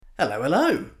Hello,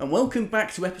 hello, and welcome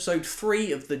back to episode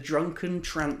 3 of the Drunken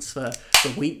transfer.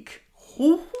 The week.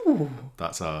 Ooh.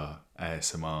 That's our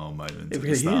ASMR moment. It at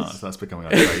really the start. is. That's becoming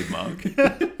our trademark.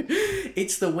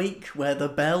 It's the week where the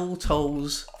bell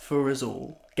tolls for us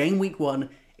all. Game week 1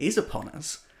 is upon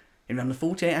us. In around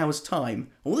 48 hours' time,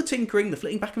 all the tinkering, the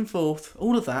flitting back and forth,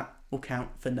 all of that will count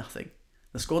for nothing.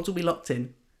 The squads will be locked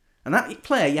in. And that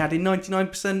player you had in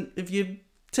 99% of your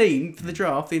team for the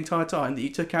draft the entire time that you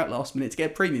took out last minute to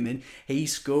get a premium in,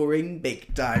 he's scoring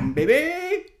big time,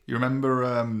 baby! You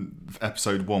remember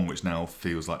episode 1, which now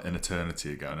feels like an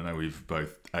eternity ago, and I know we've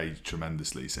both aged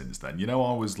tremendously since then. You know,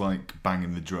 I was like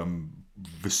banging the drum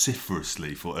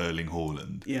vociferously for Erling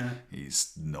Haaland. Yeah.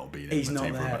 He's not been in the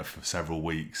team for several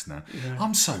weeks now. Yeah.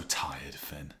 I'm so tired,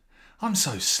 Finn. I'm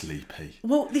so sleepy.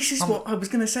 Well, this is what I was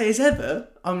going to say as ever.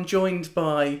 I'm joined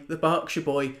by the Berkshire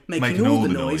boy making all the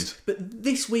noise. But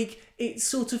this week, it's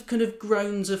sort of kind of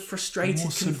groans of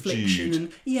frustrated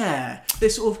confliction. And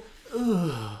this sort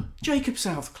of, Jacob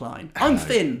Southkline. I'm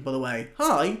Finn, by the way.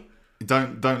 Hi.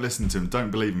 Don't listen to him.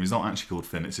 Don't believe him. He's not actually called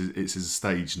Finn. It's his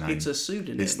stage name. It's a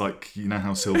pseudonym. It's like, you know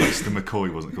how Sylvester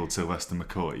McCoy wasn't called Sylvester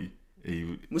McCoy?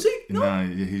 Was he? No,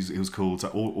 he was called,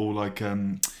 or like...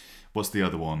 what's the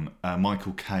other one?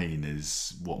 Michael Caine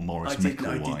is what Morris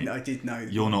Micklewhite. I did know.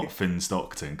 You're not Finn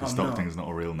Stockton, because Stockton's not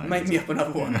a real name. Make me up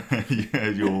another one. Yeah,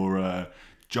 you're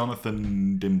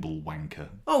Jonathan Dimblewanker.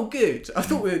 Oh, good. I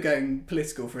thought we were going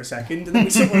political for a second, and then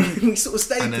we sort of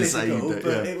stayed political,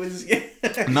 but it was... Yeah.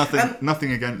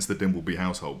 Nothing against the Dimbleby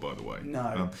household, by the way.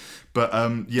 No.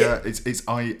 It's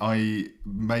I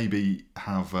maybe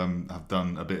have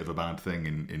done a bit of a bad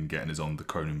thing in getting us on the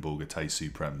Kronenbourger Taste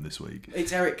Supreme this week.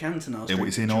 It's Eric Cantona's.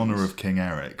 It's in honour of King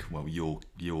Eric. Well, your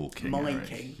King My Eric.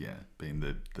 king. Yeah, being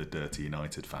the dirty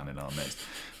United fan in our midst.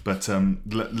 But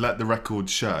let the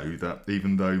record show that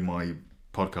even though my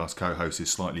podcast co-host is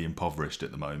slightly impoverished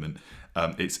at the moment,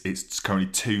 it's currently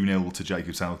 2-0 to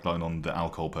Jacob Southkline on the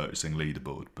alcohol purchasing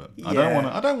leaderboard. But I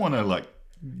don't want to like,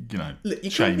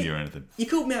 shame you or anything. You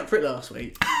called me out for it last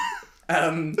week.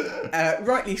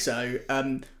 Rightly so.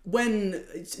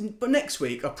 But next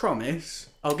week, I promise,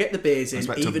 I'll get the beers in,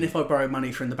 even if I borrow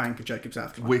money from the bank of Jacob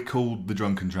Southkline. We're called the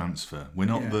Drunken transfer. We're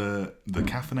not the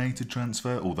caffeinated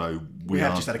transfer, although we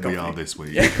are this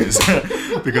week.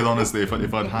 Yeah. Because honestly, if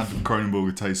I'd had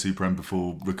Kronenbourger Taste Supreme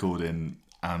before recording,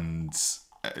 and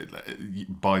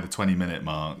by the 20-minute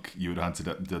mark, you would have had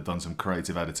to have done some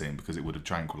creative editing, because it would have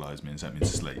tranquilised me and sent me to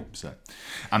sleep. So,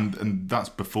 and that's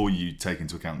before you take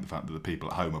into account the fact that the people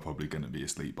at home are probably going to be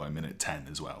asleep by minute 10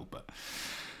 as well. But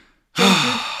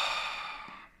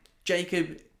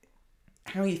Jacob,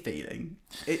 how are you feeling?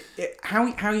 How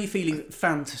are you feeling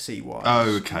fantasy-wise?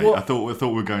 Oh, okay. I thought we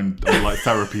were going on like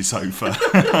therapy sofa.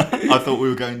 I thought we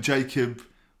were going, Jacob,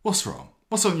 what's wrong?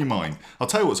 What's on your mind? I'll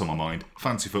tell you what's on my mind.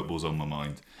 Fancy football's on my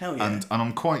mind. Hell yeah. And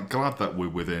I'm quite glad that we're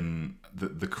within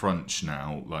the crunch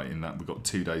now, like in that we've got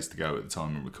 2 days to go at the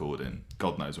time of recording.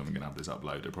 God knows when we're going to have this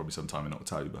uploaded, probably sometime in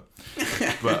October.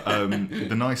 But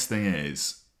the nice thing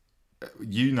is,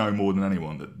 you know more than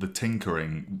anyone that the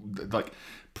tinkering, like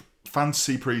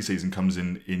fantasy pre-season comes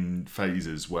in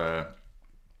phases where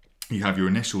you have your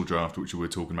initial draft, which we were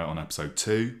talking about on episode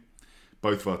 2.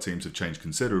 Both of our teams have changed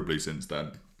considerably since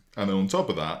then. And then on top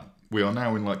of that, we are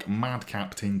now in like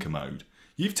madcap tinker mode.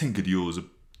 You've tinkered yours a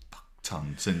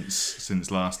ton since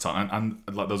last time. And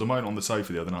like there was a moment on the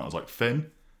sofa the other night, I was like,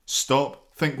 Finn,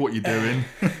 stop, think what you're doing.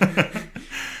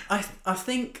 I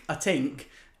think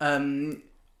I'm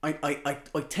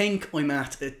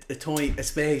at a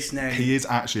space now. He is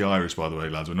actually Irish, by the way,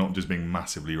 lads. We're not just being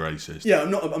massively racist. Yeah, I'm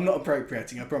not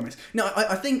appropriating, I promise. No,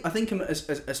 I think I'm at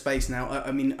a space now.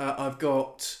 I've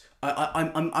got...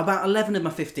 I'm about 11 of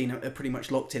my 15 are pretty much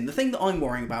locked in. The thing that I'm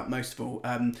worrying about most of all,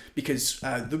 because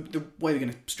the way we're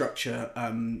going to structure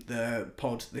the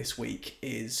pod this week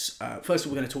is, first of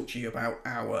all, we're going to talk to you about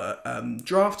our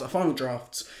draft, our final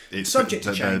drafts, subject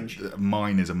to change.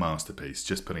 Mine is a masterpiece,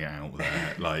 just putting it out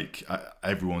there. Like,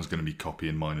 everyone's going to be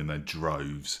copying mine in their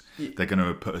droves. Yeah. They're going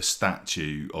to put a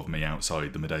statue of me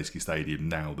outside the Medeski Stadium,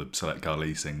 now the Select Car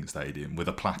Leasing Stadium, with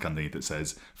a plaque underneath that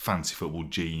says, Fancy Football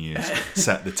Genius,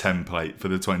 set the template for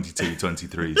the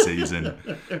 22-23 season.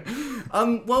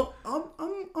 Well,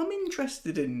 I'm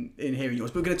interested in hearing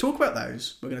yours. But we're going to talk about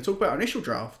those. We're going to talk about our initial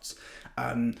drafts.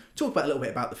 Talk about a little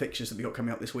bit about the fixtures that we got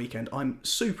coming up this weekend. I'm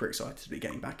super excited to be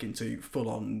getting back into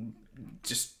full-on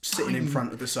just sitting in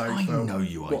front of the sofa. I know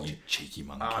you are, you cheeky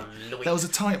monkey. There was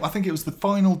a time, I think it was the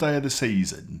final day of the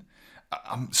season.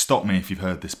 Stop me if you've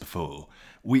heard this before.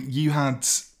 You had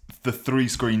the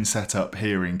 3-screen setup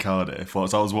here in Cardiff,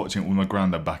 whilst I was watching it with my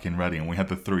granddad back in Reading, and we had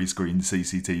the 3-screen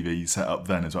CCTV set up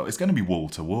then as well. It's going to be wall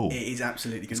to wall. It is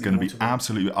absolutely It's going to be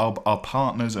absolutely. Our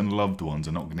partners and loved ones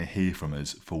are not going to hear from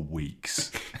us for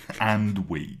weeks and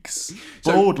weeks,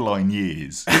 borderline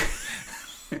years.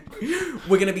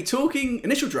 We're going to be talking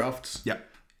initial drafts. Yep.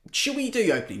 Should we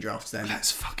do opening drafts then?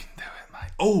 Let's fucking do it,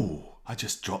 mate. Oh, I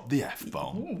just dropped the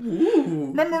F-bomb.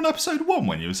 Remember on episode 1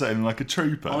 when you were saying like a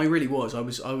trooper? I really was. I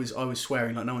was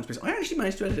swearing like no one's business. I actually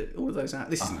managed to edit all of those out.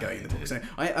 This isn't going in the book, so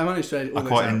I managed to edit all I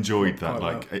those out. quite enjoyed that.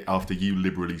 Quite Like well. after you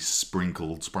liberally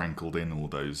sprinkled in all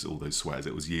those swears,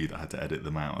 it was you that had to edit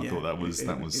them out. I thought that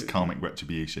was karmic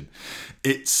retribution.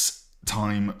 It's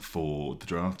time for the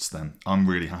drafts. Then I'm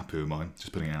really happy with mine.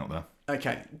 Just putting it out there.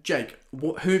 Okay, Jake,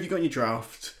 who have you got in your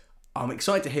draft? I'm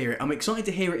excited to hear it. I'm excited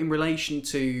to hear it in relation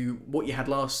to what you had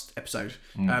last episode,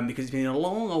 because it's been a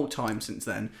long old time since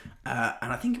then,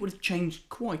 and I think it would have changed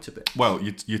quite a bit. Well,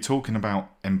 you're talking about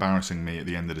embarrassing me at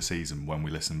the end of the season when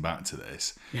we listen back to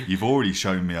this. You've already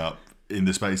shown me up in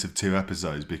the space of 2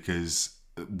 episodes because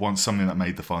once something that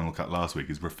made the final cut last week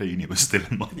is Rafinha was still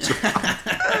in my draft.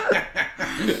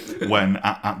 When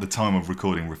at the time of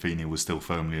recording, Rafinha was still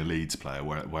firmly a Leeds player,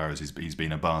 whereas he's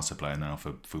been a Barca player now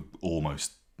for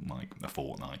almost like a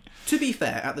fortnight. To be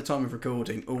fair, at the time of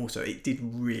recording, also it did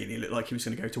really look like he was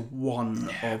going to go to one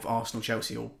of Arsenal,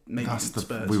 Chelsea, or maybe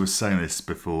Spurs. We were saying this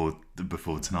before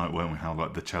tonight, weren't we? How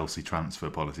like the Chelsea transfer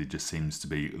policy just seems to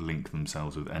be link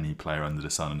themselves with any player under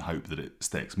the sun and hope that it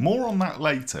sticks. More on that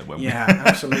later.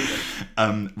 Absolutely.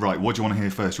 Right, what do you want to hear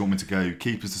first? You want me to go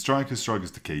keepers to strikers, strikers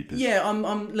to keepers? Yeah,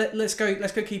 let's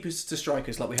go keepers to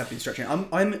strikers like we have been structuring.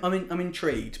 I'm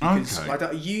intrigued because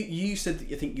Okay. you said that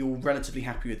you think you're relatively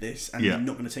happy with this and you're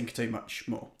not going to tinker too much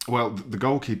more. Well, the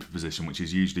goalkeeper position, which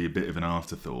is usually a bit of an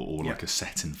afterthought or like a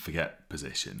set and forget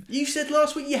position. You said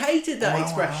last week you hated that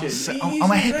expression. I'm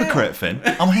a hypocrite, Finn.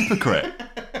 I'm a hypocrite.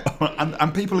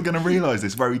 and people are going to realise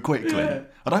this very quickly. Yeah.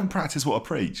 I don't practice what I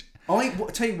preach. I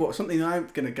tell you what, something I'm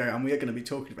going to go, and we are going to be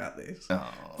talking about this.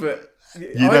 But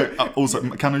also,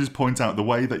 can I just point out the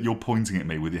way that you're pointing at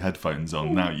me with your headphones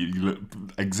on now? You look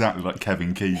exactly like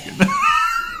Kevin Keegan.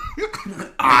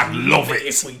 I'd love it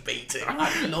if we beat him.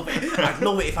 I'd love it. I'd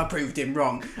love it if I proved him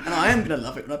wrong. And I am going to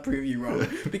love it when I prove you wrong.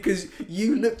 Because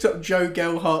you looked up Joe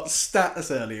Gelhardt's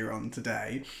stats earlier on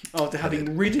today after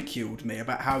having ridiculed me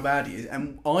about how bad he is.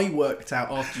 And I worked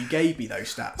out after you gave me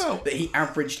those stats that he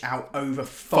averaged out over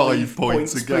 5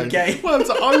 points per game. Well,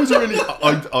 so I was really...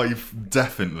 I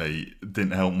definitely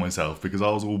didn't help myself because I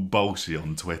was all bolshy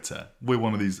on Twitter. We're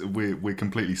one of these... We're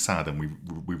completely sad and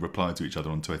we reply to each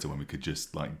other on Twitter when we could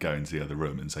just like go into the other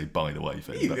room and say, by the way,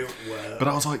 Finn. But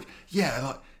I was like,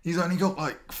 he's only got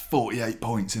like 48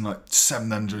 points in like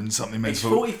 700 and something minutes. It's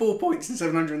 44 points in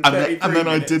 733 and then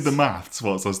minutes. I did the maths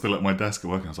whilst I was still at my desk at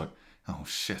work and I was like, oh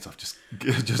shit, I've just...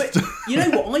 But you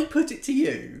know what? I put it to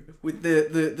you with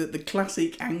the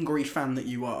classic angry fan that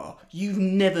you are. You've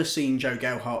never seen Joe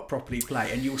Gelhardt properly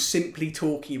play, and you're simply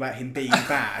talking about him being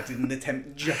bad in an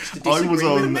attempt just to disagree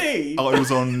with me. I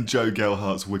was on Joe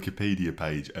Gelhardt's Wikipedia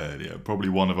page earlier, probably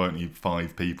one of only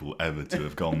 5 people ever to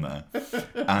have gone there.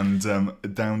 And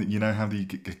down, you know how you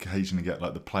occasionally get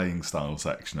like the playing style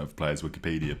section of players'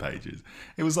 Wikipedia pages?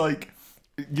 It was like...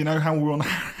 You know how we're on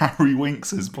Harry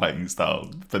Winks's playing style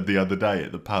for the other day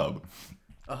at the pub?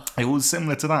 It was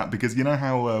similar to that because you know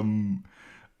how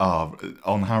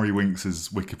on Harry Winks's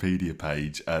Wikipedia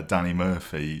page, Danny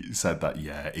Murphy said that,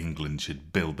 England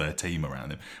should build their team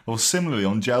around him. Well, similarly,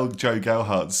 on Joe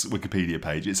Gelhardt's Wikipedia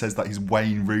page, it says that he's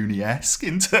Wayne Rooney-esque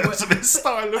in terms of his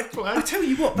style of play. I tell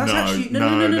you what, that's actually...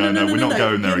 No, we're not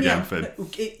going there again, Finn.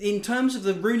 In terms of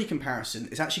the Rooney comparison,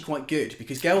 it's actually quite good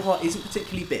because Gelhardt isn't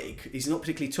particularly big. He's not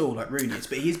particularly tall like Rooney is,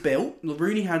 but he is built.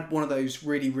 Rooney had one of those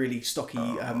really, really stocky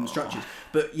structures,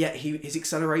 but yet his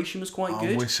acceleration was quite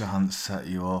good. I wish I hadn't set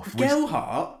you off.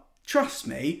 Gelhardt, trust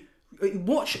me,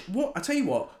 watch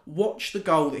the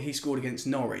goal that he scored against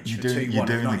Norwich for 2-1 you're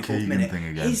doing at the 94th Keegan minute. thing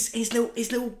again.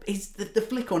 The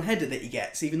flick on header that he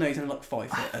gets, even though he's only like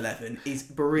 5'11", is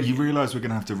brilliant. You realise we're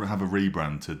going to have a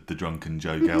rebrand to the Drunken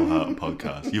Joe Gelhardt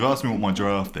podcast. You've asked me what my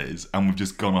draft is, and we've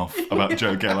just gone off about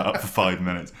Joe Gelhardt for 5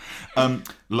 minutes.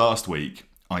 Last week,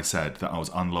 I said that I was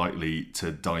unlikely to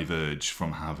diverge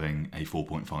from having a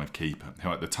 4.5 keeper, who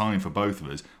at the time for both of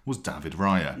us was David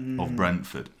Raya of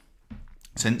Brentford.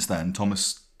 Since then,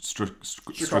 Thomas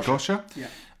Strakosha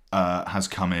has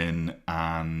come in,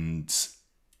 and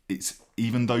it's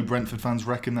even though Brentford fans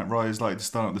reckon that Raya's like to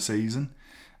start the season,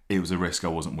 it was a risk I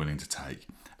wasn't willing to take.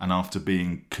 And after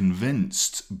being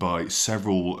convinced by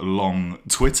several long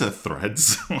Twitter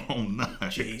threads, oh no,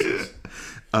 Jesus,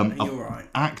 you're right.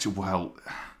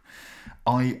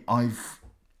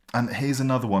 And here's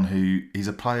another one he's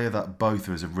a player that both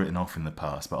of us have written off in the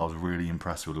past, but I was really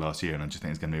impressed with last year, and I just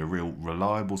think he's going to be a real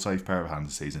reliable, safe pair of hands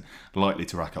this season, likely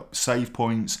to rack up save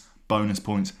points, bonus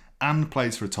points, and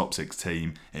plays for a top 6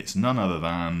 team. It's none other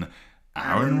than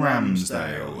Aaron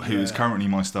Ramsdale, who is currently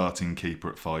my starting keeper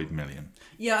at 5 million.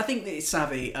 Yeah, I think it's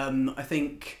savvy. I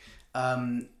think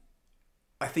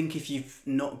if you've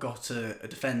not got a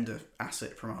defender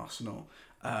asset from Arsenal,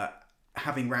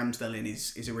 having Ramsdale in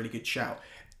is a really good shout.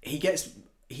 He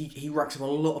racks up a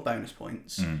lot of bonus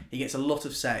points. He gets a lot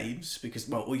of saves because,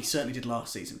 well, he certainly did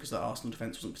last season because the Arsenal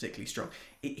defence wasn't particularly strong.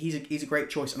 He's a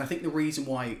great choice, and I think the reason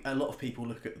why a lot of people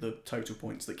look at the total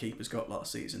points that keepers got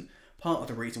last season, part of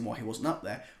the reason why he wasn't up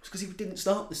there was because he didn't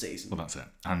start the season. Well, that's it.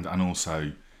 And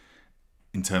also,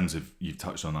 in terms of, you've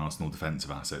touched on Arsenal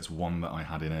defensive assets, one that I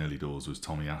had in early doors was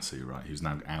Tomiyasu, right? Who's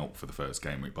now out for the first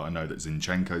game week, but I know that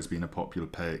Zinchenko's been a popular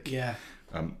pick. Yeah.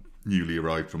 Newly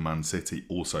arrived from Man City,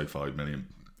 also 5 million.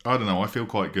 I don't know, I feel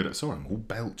quite good at... Sorry, I'm all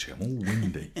belchy, I'm all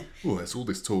windy. Oh, there's all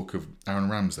this talk of Aaron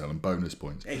Ramsdale and bonus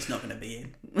points. It's not going to be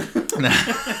in.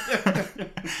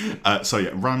 So yeah,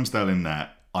 Ramsdale in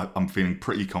there. I'm feeling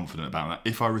pretty confident about that.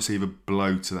 If I receive a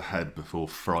blow to the head before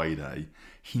Friday,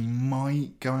 he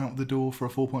might go out the door for a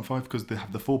 4.5, because the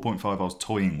 4.5 I was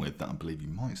toying with, that I believe you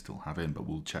might still have in, but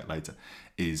we'll check later,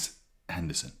 is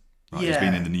Henderson. Right, Yeah. He's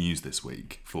been in the news this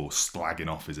week for slagging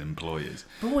off his employers.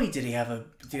 Boy, did he have a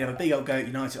big old go at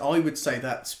United. I would say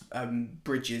that's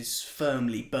Bridges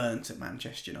firmly burnt at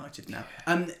Manchester United now.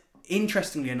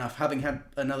 Interestingly enough, having had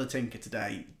another tinker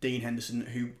today, Dean Henderson,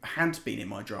 who had been in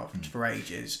my draft for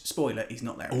ages, spoiler, he's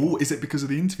not there anymore. Oh, is it because of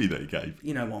the interview that he gave?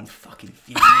 You know what, I'm fucking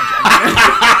fuming.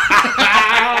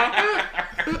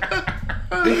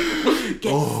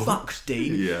 Get fucked,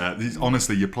 Dean. Yeah,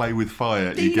 honestly, you play with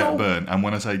fire, you get Dean, burned, and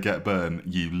when I say get burned,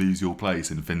 you lose your place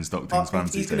in Finn Stockton's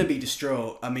fantasy He's team. going to be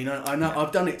distraught. I mean, I know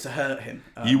I've done it to hurt him.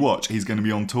 You watch, he's going to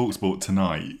be on TalkSport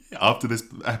tonight. After this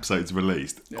episode's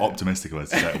released, optimistic of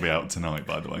us, it'll be out tonight,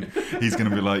 by the way. He's going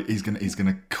to be like, he's going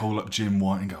to call up Jim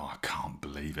White and go, I can't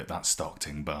believe it, that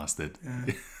Stockton bastard.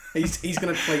 Yeah. He's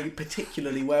going to play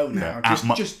particularly well now,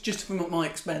 just from my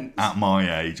expense. At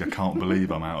my age, I can't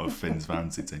believe I'm out of Finn's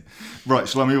fantasy team. Right,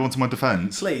 shall I move on to my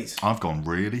defence? Please. I've gone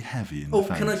really heavy in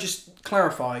defence. Can I just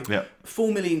clarify? Yeah.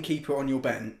 4 million keeper on your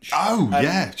bench. Oh,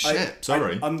 yeah, shit,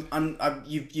 sorry.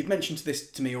 You've mentioned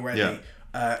this to me already.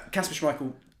 Yeah. Kasper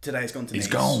Schmeichel today has gone to Nice.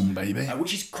 He's gone, baby.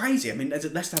 Which is crazy. I mean,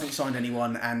 Leicester haven't signed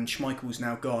anyone and Schmeichel's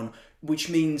now gone, which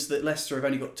means that Leicester have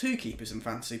only got 2 keepers in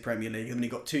Fantasy Premier League. They've only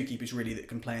got 2 keepers really that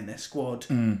can play in their squad.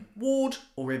 Ward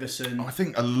or Iverson. I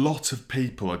think a lot of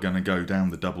people are going to go down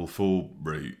the double 4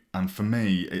 route. And for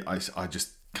me, I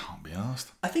just can't be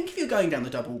asked. I think if you're going down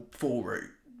the double 4 route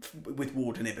with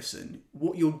Ward and Iverson,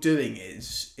 what you're doing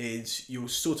is you're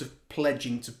sort of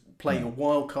pledging to play your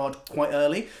wild card quite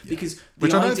early, because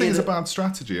which I don't think is a bad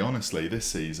strategy, honestly, this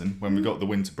season when we got the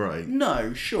winter break.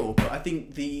 No, sure, but I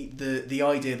think the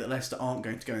idea that Leicester aren't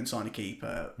going to go and sign a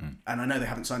keeper, and I know they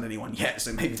haven't signed anyone yet,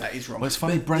 so maybe that is wrong. Well, it's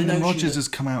funny, Brendan Rodgers has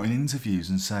come out in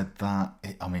interviews and said that,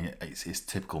 it's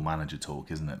typical manager talk,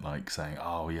 isn't it? Like saying,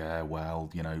 oh yeah, well,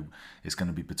 it's going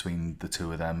to be between the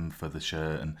two of them for the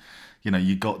shirt, and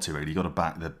you got to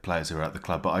back the players who are at the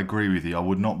club. But I agree with you, I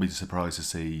would not be surprised to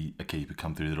see a keeper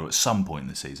come through the door at some point in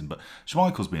the season. But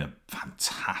Schmeichel's been a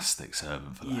fantastic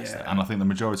servant for Leicester, and I think the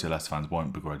majority of Leicester fans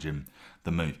won't begrudge him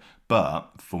the move.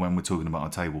 But for when we're talking about our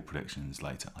table predictions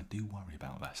later, I do worry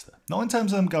about Leicester. Not in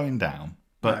terms of them going down,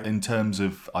 but in terms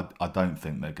of, I don't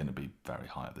think they're going to be very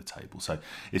high at the table. So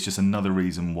it's just another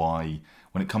reason why,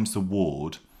 when it comes to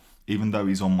Ward, even though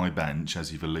he's on my bench,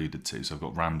 as you've alluded to, so I've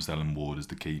got Ramsdale and Ward as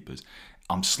the keepers,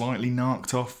 I'm slightly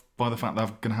narked off by the fact that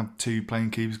I'm going to have 2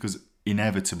 playing keepers, because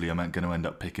inevitably I'm going to end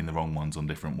up picking the wrong ones on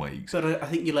different weeks. But I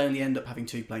think you'll only end up having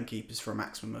 2 playing keepers for a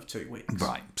maximum of 2 weeks.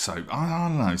 Right, so I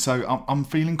don't know. So I'm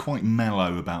feeling quite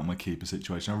mellow about my keeper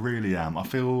situation. I really am. I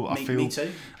feel Me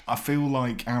too. I feel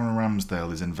like Aaron Ramsdale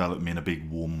has enveloped me in a big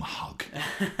warm hug.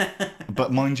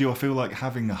 But mind you, I feel like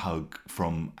having a hug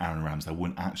from Aaron Ramsdale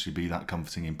wouldn't actually be that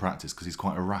comforting in practice, because he's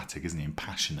quite erratic, isn't he, and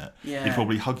passionate. Yeah. He'd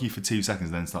probably hug you for 2 seconds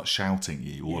and then start shouting at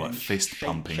you, or like fist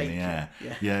pumping in the air.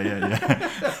 Yeah.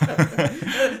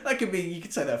 That could be. You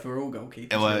could say that for all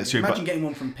goalkeepers. Well, it's true, Imagine getting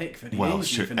one from Pickford. Well,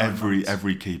 it's true.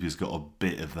 Every keeper's got a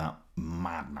bit of that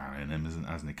madman in him,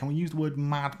 hasn't he? Can we use the word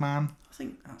madman? I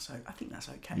think that's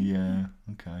okay. Yeah.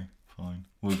 Okay. Fine.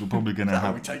 We're probably going to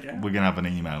have an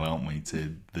email, aren't we,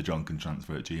 to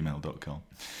thedrunkentransfer@gmail.com.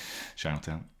 Shout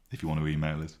out if you want to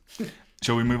email us.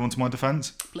 Shall we move on to my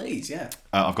defence? Please, yeah.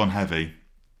 I've gone heavy.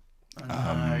 I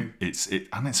know.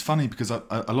 And it's funny because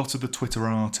a lot of the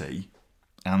Twitterati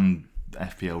and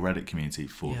FPL Reddit community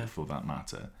for that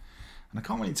matter. And I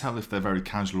can't really tell if they're very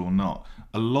casual or not.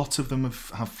 A lot of them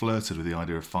have flirted with the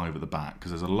idea of 5 at the back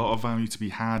because there's a lot of value to be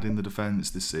had in the defence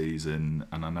this season,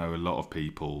 and I know a lot of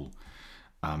people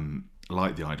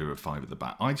like the idea of 5 at the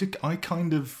back. I've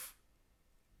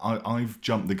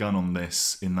jumped the gun on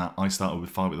this in that I started with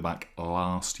 5 at the back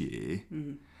last year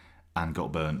and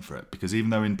got burnt for it, because even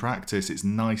though in practice it's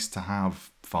nice to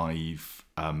have 5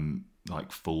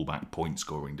 like fullback point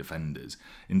scoring defenders,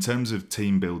 in terms of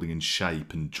team building and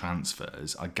shape and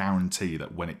transfers, I guarantee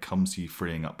that when it comes to you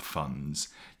freeing up funds,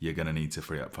 you're going to need to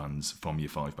free up funds from your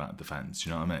 5-back defence. Do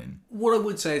you know what I mean? What I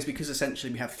would say is, because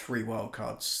essentially we have 3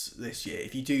 wildcards this year,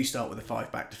 if you do start with a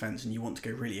 5-back defence and you want to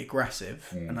go really aggressive,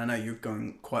 and I know you've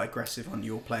gone quite aggressive on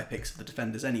your player picks of the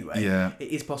defenders anyway, it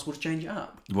is possible to change it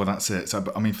up. Well, that's it. So,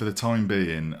 I mean, for the time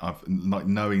being, I've like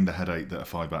knowing the headache that a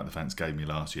 5-back defence gave me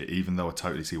last year, even though I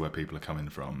totally see where people are coming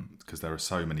from, because there are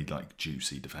so many like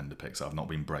juicy defender picks that I've not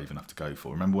been brave enough to go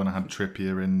for. Remember when I had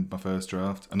Trippier in my first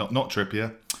draft? Not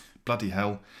Trippier. Bloody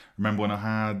hell. Remember when I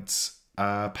had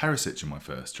Perisic in my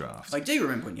first draft? I do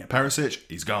remember when you had Perisic,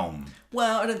 he's gone.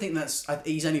 Well, I don't think that's...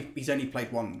 He's only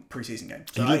played 1 pre-season game.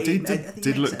 So he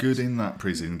did look sense. good in that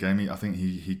pre-season game. I think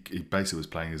he basically was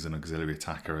playing as an auxiliary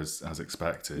attacker as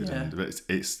expected. Yeah. And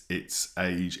it's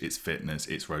age, it's fitness,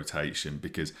 it's rotation,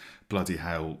 because bloody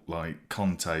hell, like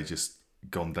Conte just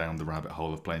gone down the rabbit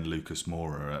hole of playing Lucas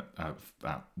Moura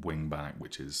at wing back,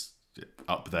 which is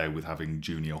up there with having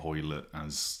Junior Hoylett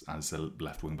as a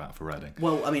left wing back for Reading.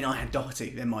 Well, I mean, I had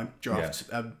Doherty in my draft.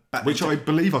 Which I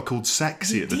believe I called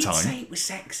sexy at the time. You did say it was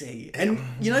sexy. And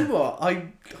you know what? I've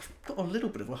got a little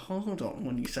bit of a hard on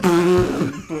when you said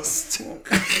that.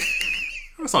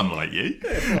 That's unlike you.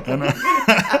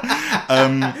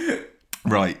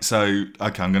 Right, so,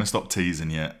 okay, I'm going to stop teasing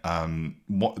you.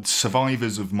 What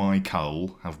survivors of my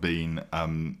cull have been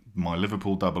my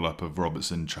Liverpool double-up of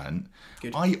Robertson, Trent.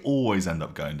 Good. I always end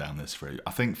up going down this route.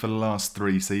 I think for the last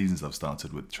 3 seasons I've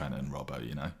started with Trent and Robbo,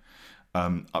 you know.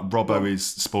 Robbo is,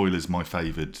 spoilers, my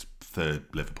favoured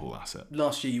 3rd Liverpool asset.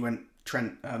 Last year you went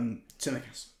Trent,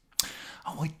 Finegas.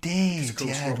 Oh, I did.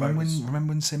 Yeah, remember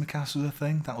when Simicast was a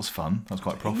thing? That was fun. That was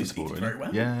quite profitable, he did really. very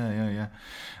well. Yeah.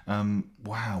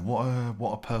 Wow,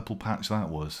 what a purple patch that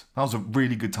was. That was a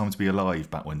really good time to be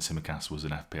alive back when Simicast was an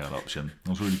FPL option.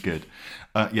 That was really good.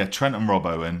 Trent and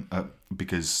Robbo in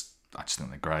because I just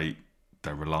think they're great.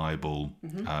 They're reliable.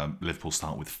 Liverpool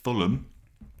start with Fulham.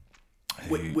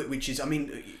 Which is, I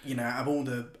mean, you know, out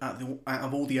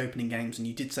of all the opening games, and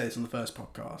you did say this on the first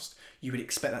podcast, you would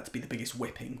expect that to be the biggest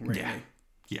whipping, really.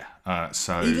 Yeah.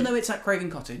 So even though it's at Craven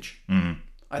Cottage, and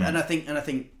I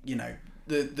think you know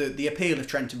the appeal of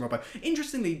Trent and Robbo.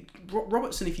 Interestingly,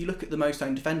 Robertson, if you look at the most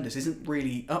owned defenders, isn't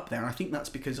really up there. And I think that's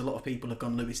because a lot of people have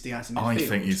gone Luis Diaz in midfield. I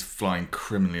think he's flying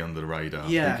criminally under the radar.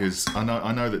 Yeah. Because I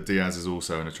know that Diaz is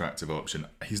also an attractive option.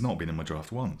 He's not been in my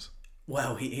draft once.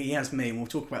 Well, he has me, and we'll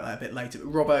talk about that a bit later. But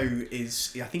Robbo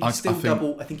is, I think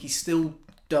he's still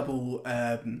double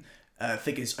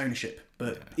figures ownership,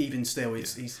 but even still,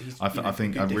 he's I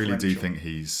really do think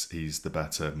he's the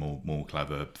better, more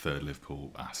clever 3rd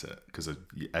Liverpool asset, because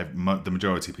the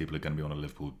majority of people are going to be on a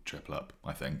Liverpool triple up,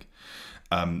 I think.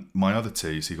 My other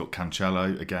 2, so you got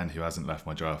Cancelo again, who hasn't left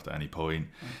my draft at any point.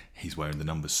 He's wearing the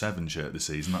number 7 shirt this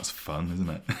season. That's fun, isn't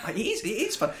it? It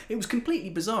is fun. It was completely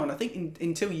bizarre, and I think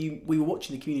until we were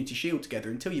watching the Community Shield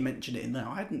together, until you mentioned it in there,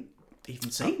 I hadn't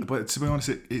even seen. But to be honest,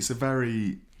 it's a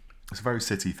very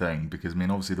City thing, because I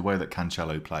mean, obviously the way that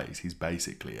Cancelo plays, he's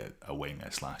basically a winger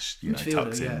 / tucked in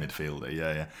midfielder.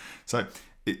 Yeah. So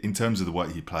in terms of the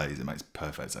way he plays, it makes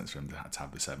perfect sense for him to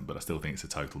have the 7, but I still think it's a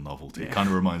total novelty. It kind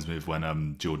of reminds me of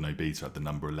when Jordan Obita had the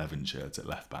number 11 shirt at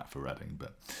left back for Reading.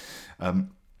 But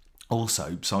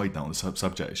also, side note on the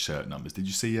subject of shirt numbers, did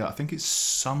you see, I think it's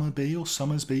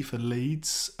Summersby for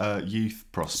Leeds youth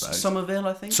prospect? Somerville,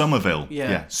 I think? Somerville.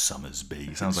 Yeah.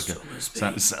 Summersby. Sounds like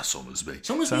Somersby.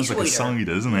 Sounds like a cider,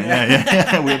 doesn't it?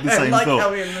 Yeah. We have the same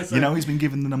thought. You know, he's been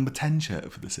given the number 10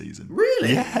 shirt for the season.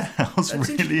 Really? Yeah. I was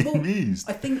really amused.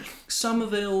 I think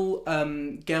Somerville,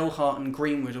 Gelhart and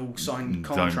Greenwood all signed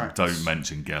contracts. Don't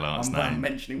mention Gelhart's name. I'm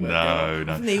mentioning No.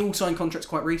 I think they all signed contracts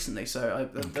quite recently, so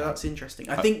that's interesting.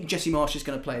 I think Jesse Marsh is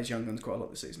going to play as young guns quite a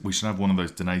lot this season. We should have one of those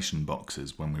donation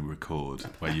boxes when we record,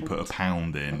 where you put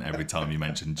 £1 in every time you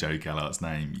mention Joe Gelhart's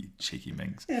name, you cheeky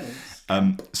minx. Yes.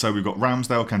 So we've got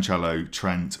Ramsdale, Cancelo,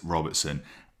 Trent, Robertson,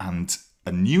 and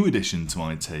a new addition to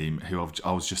my team who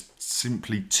I was just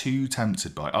simply too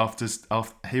tempted by. After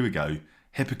here we go,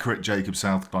 Hypocrite Jacob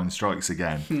Southline strikes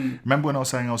again. Remember when I was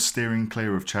saying I was steering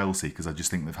clear of Chelsea because I just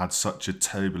think they've had such a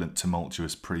turbulent,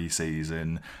 tumultuous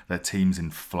pre-season. Their team's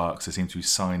in flux. They seem to be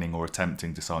signing or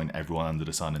attempting to sign everyone under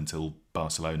the sun until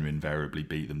Barcelona invariably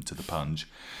beat them to the punch.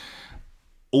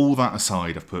 All that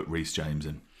aside, I've put Reece James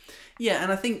in. Yeah,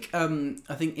 and I think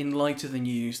in light of the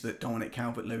news that Dominic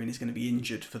Calvert-Lewin is going to be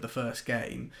injured for the first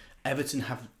game, Everton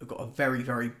have got a very,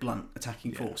 very blunt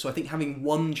attacking force. So I think having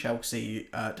one Chelsea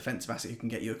defensive asset who can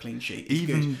get you a clean sheet is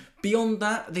good. Beyond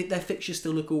that, their fixtures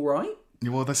still look all right.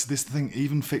 Yeah, well, that's this thing.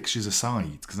 Even fixtures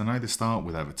aside, because I know they start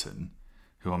with Everton,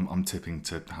 who I'm tipping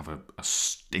to have a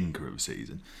stinker of a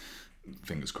season.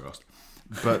 Fingers crossed.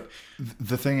 But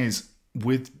the thing is,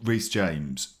 with Reece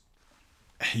James,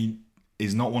 he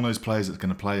is not one of those players that's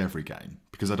going to play every game,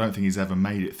 because I don't think he's ever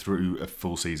made it through a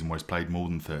full season where he's played more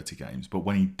than 30 games. But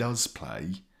when he does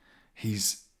play,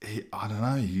 he's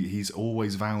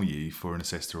always value for an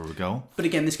assist or a goal. But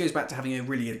again, this goes back to having a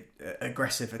really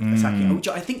aggressive attacking, which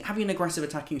I think having an aggressive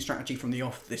attacking strategy from the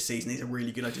off this season is a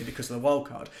really good idea because of the wild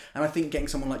card. And I think getting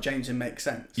someone like James in makes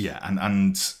sense. Yeah,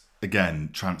 and again,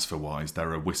 transfer-wise,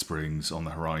 there are whisperings on the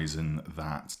horizon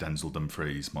that Denzel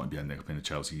Dumfries might be ending up in a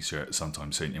Chelsea shirt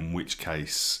sometime soon, in which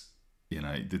case, you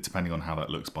know, depending on how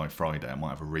that looks by Friday, I might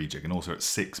have a rejig. And also at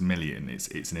 6 million,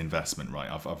 it's an investment, right?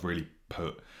 I've really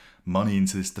put money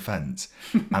into this defence.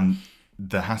 And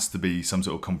there has to be some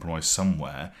sort of compromise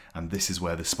somewhere, and this is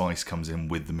where the spice comes in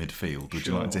with the midfield. Would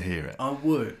you like to hear it? I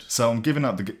would. So I'm giving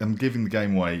the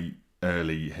game away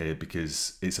early here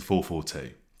because it's a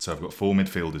 4-4-2. So I've got 4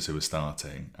 midfielders who are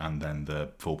starting, and then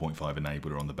the 4.5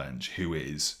 enabler on the bench, who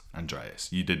is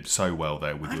Andreas. You did so well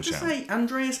there with your shout. I have to say,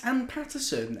 Andreas and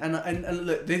Patterson, and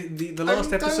look, the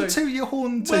last episode. Don't toot your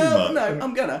horn too much. No,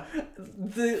 I'm gonna.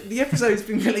 The episode's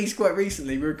been released quite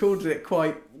recently. We recorded it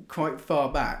quite far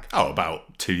back. Oh,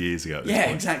 about 2 years ago. Yeah,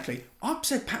 exactly. I've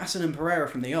said Patterson and Pereira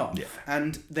from the off,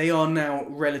 and they are now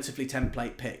relatively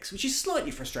template picks, which is slightly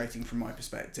frustrating from my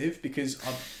perspective because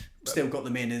I've still got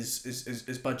them in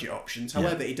as budget options.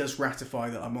 However, it does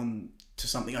ratify that I'm on to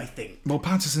something, I think. Well,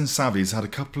 Patterson Savvy's had a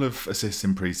couple of assists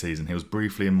in pre-season. He was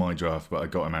briefly in my draft, but I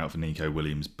got him out for Nico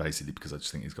Williams basically because I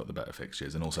just think he's got the better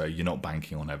fixtures. And also, you're not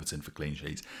banking on Everton for clean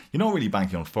sheets. You're not really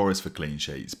banking on Forest for clean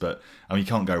sheets, but I mean, you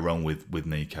can't go wrong with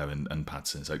Nico and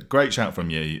Patterson. So great shout from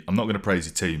you. I'm not going to praise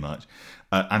you too much.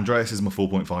 Andreas is my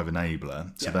 4.5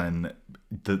 enabler. So then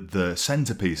the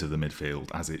centrepiece of the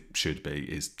midfield, as it should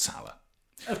be, is Salah.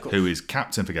 Of course. Who is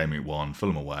captain for Gameweek 1,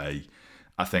 Fulham away.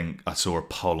 I think I saw a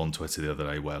poll on Twitter the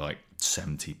other day where like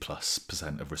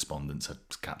 70+% of respondents had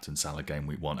captain Salah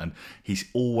Gameweek 1, and he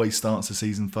always starts the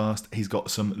season fast. He's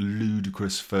got some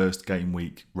ludicrous first game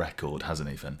week record, hasn't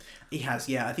he, Finn? He has,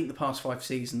 yeah. I think the past 5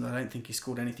 seasons, I don't think he's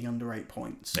scored anything under 8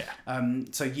 points. Yeah.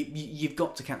 So you've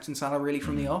got to captain Salah really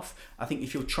from the off. I think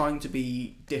if you're trying to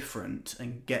be different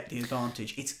and get the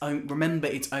advantage, remember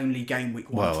it's only game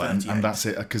week 1. Well, and that's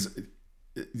it, because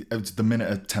the minute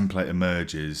a template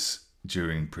emerges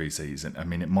during pre-season, I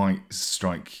mean, it might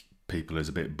strike people as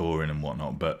a bit boring and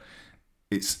whatnot, but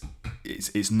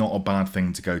it's not a bad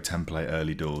thing to go template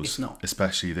early doors. It's not,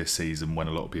 especially this season when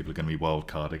a lot of people are going to be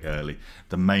wildcarding early.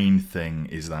 The main thing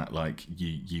is that like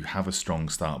you have a strong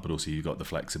start, but also you've got the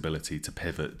flexibility to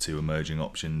pivot to emerging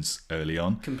options early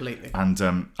on. Completely. And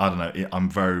I don't know, I'm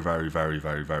very, very, very,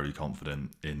 very, very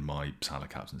confident in my Salah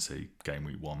captaincy game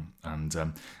week 1. And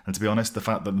to be honest, the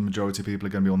fact that the majority of people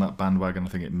are going to be on that bandwagon, I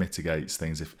think it mitigates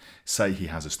things. If say he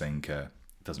has a stinker,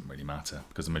 it doesn't really matter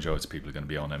because the majority of people are going to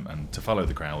be on him, and to follow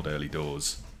the crowd early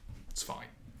doors, it's fine.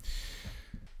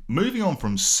 Moving on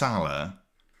from Salah,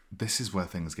 this is where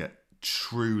things get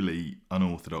truly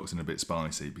unorthodox and a bit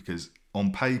spicy, because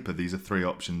on paper these are 3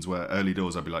 options where early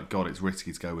doors I'd be like, God, it's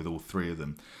risky to go with all 3 of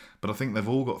them, but I think they've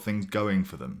all got things going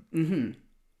for them. Mm-hmm.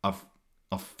 I've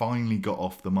finally got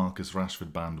off the Marcus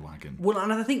Rashford bandwagon. Well,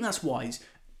 and I think that's wise.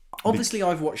 Obviously,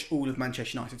 I've watched all of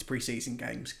Manchester United's pre-season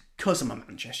games because I'm a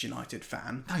Manchester United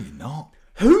fan. No, you're not.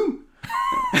 Who?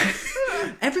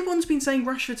 Everyone's been saying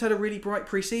Rashford's had a really bright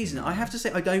pre-season. I have to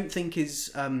say, I don't think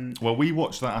his... Well, we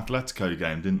watched that Atletico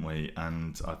game, didn't we?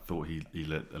 And I thought he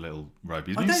lit a little rope.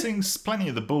 He's been seeing plenty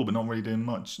of the ball, but not really doing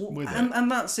much with it.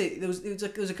 And that's it. There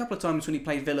was a couple of times when he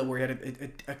played Villa where he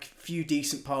had a few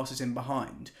decent passes in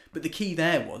behind. But the key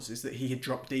there is that he had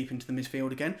dropped deep into the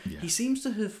midfield again. Yeah. He seems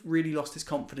to have really lost his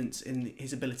confidence in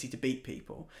his ability to beat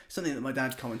people. Something that my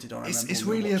dad commented on. It's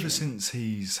really ever since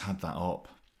he's had that up.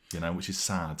 You know, which is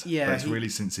sad. Yeah, but it's really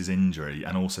since his injury,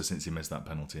 and also since he missed that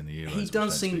penalty in the Euros. He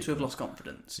does seem to have lost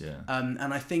confidence. Yeah.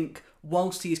 And I think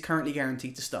whilst he is currently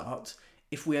guaranteed to start,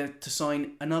 if we are to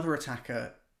sign another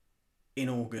attacker in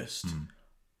August,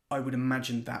 I would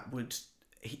imagine that would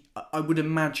I would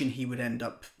imagine he would end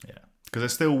up. Yeah, because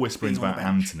there's still whisperings Being on about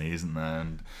the bench. Anthony, isn't there?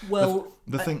 And Well,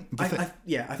 I think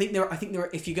there are.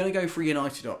 If you're going to go for a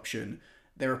United option,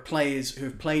 there are players who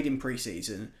have played in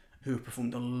pre-season who have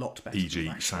performed a lot better. E.g.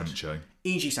 than Rashford. Sancho,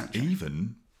 Sancho,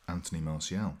 even Anthony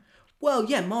Martial. Well,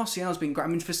 yeah, Martial's been great. I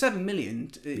mean, for $7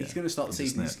 million, he's going to start the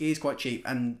season. He is quite cheap,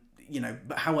 and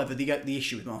but however, the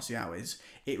issue with Martial is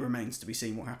it remains to be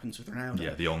seen what happens with Ronaldo.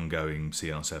 Yeah, the ongoing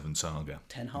CR7 saga.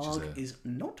 Ten Hag is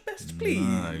not best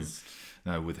pleased.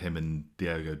 No, with him and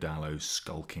Diogo Dalot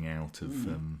skulking out of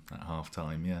at half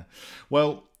time. Yeah,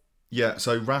 well. Yeah,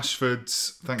 so Rashford,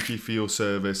 thank you for your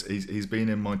service. He's been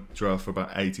in my draft for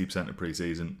about 80% of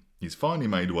pre-season. He's finally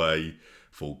made way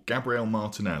for Gabriel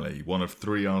Martinelli, one of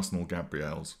 3 Arsenal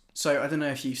Gabriels. So I don't know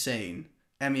if you've seen,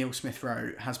 Emile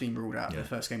Smith-Rowe has been ruled out for the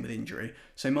first game with injury.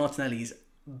 So Martinelli's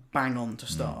bang on to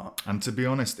start. And to be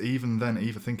honest, even then,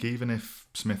 even if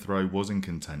Smith-Rowe was in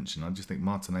contention, I just think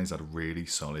Martinelli's had a really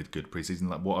solid, good pre-season.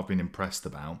 Like, what I've been impressed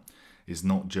about is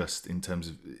not just in terms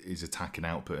of his attacking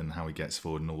output and how he gets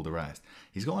forward and all the rest.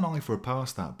 He's got an eye for a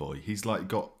pass, that boy. He's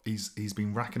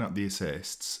been racking up the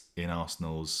assists in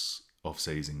Arsenal's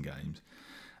off-season games.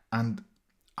 And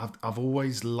I've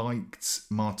always liked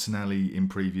Martinelli in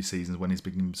previous seasons when he's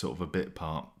been sort of a bit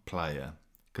part player.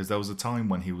 Because there was a time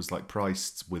when he was like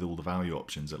priced with all the value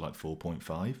options at like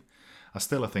 4.5. I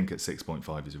think at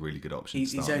 6.5 is a really good option.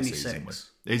 He's only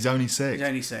 6. He's only 6. He's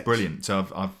only 6. Brilliant. So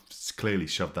I've clearly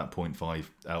shoved that 0.5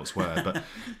 elsewhere.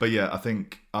 But yeah, I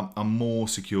think I'm more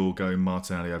secure going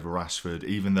Martinelli over Rashford,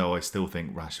 even though I still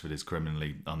think Rashford is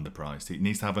criminally underpriced. He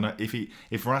needs to have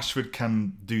if Rashford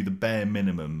can do the bare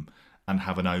minimum and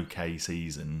have an okay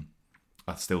season,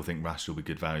 I still think Rashford will be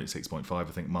good value at 6.5. I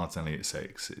think Martinelli at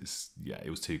 6 it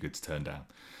was too good to turn down.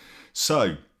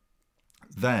 So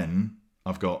then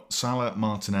I've got Salah,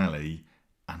 Martinelli,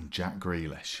 and Jack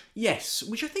Grealish. Yes,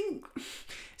 which I think.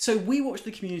 So we watched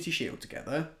the Community Shield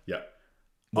together. Yeah.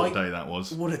 What day that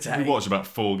was. What a day. We watched about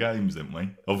 4 games, didn't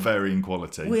we? Of varying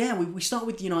quality. Well, yeah, we started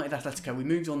with United Atletico. We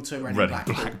moved on to Reading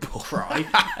Blackpool. Cry.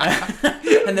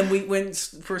 And then we went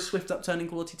for a swift upturn in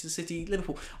quality to City,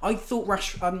 Liverpool. I thought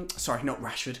not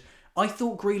Rashford. I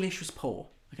thought Grealish was poor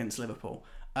against Liverpool.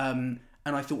 And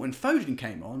I thought when Foden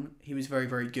came on, he was very,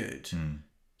 very good.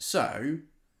 So,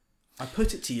 I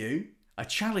put it to you. I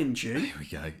challenge you. Here we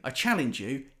go. I challenge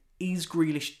you. Is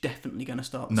Grealish definitely going to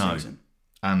start the season?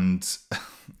 And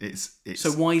it's...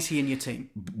 So why is he in your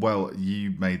team? Well,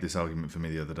 you made this argument for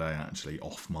me the other day, actually,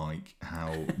 off mic,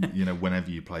 how, whenever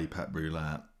you play Pep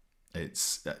Roulette,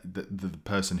 it's the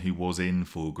person who was in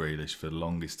for Grealish for the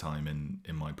longest time in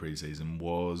my pre-season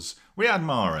was Riyad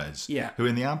Mahrez, who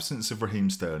in the absence of Raheem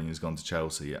Sterling has gone to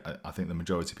Chelsea. I think the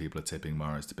majority of people are tipping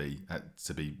Mahrez to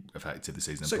be effective this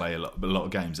season and play a lot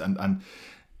of games, and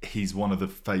he's one of the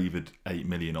favoured 8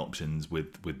 million options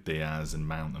with Diaz and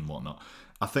Mount and whatnot.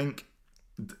 I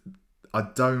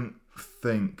don't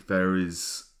think there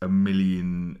is a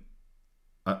million.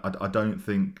 I don't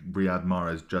think Riyad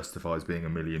Mahrez justifies being a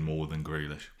million more than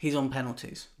Grealish. He's on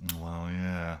penalties. Well,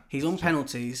 yeah. He's on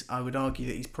penalties. I would argue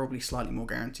that he's probably slightly more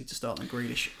guaranteed to start than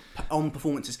Grealish on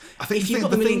performances. I think if you've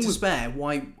got the million to spare,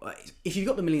 why? If you've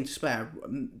got the million to spare,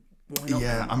 why not?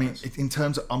 Yeah, I mean, in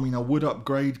terms of, I would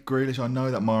upgrade Grealish. I know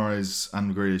that Mahrez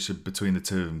and Grealish are between the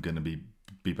two of them going to be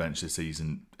benched this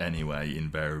season anyway,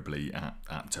 invariably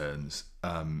at turns.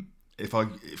 If I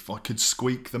could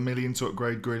squeak the million to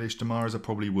upgrade Grealish to Mahrez, I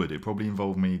probably would. It'd probably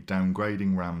involve me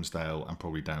downgrading Ramsdale and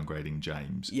probably downgrading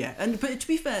James. Yeah, but to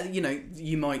be fair,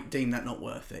 you might deem that not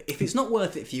worth it. If it's not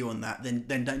worth it for you on that,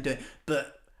 then don't do it.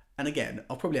 And again,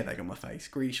 I'll probably have egg on my face.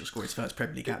 Grealish will score his first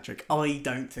Premier League hat-trick. I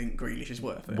don't think Grealish is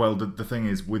worth it. Well, the thing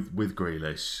is, with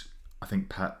Grealish, I think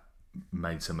Pat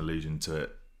made some allusion to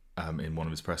it in one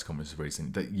of his press conferences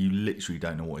recently, that you literally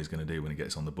don't know what he's going to do when he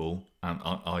gets on the ball, and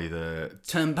either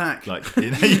turn back, but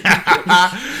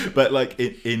like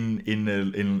in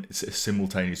a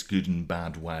simultaneous good and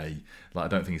bad way. Like, I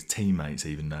don't think his teammates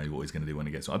even know what he's going to do when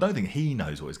he gets on. I don't think he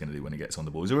knows what he's going to do when he gets on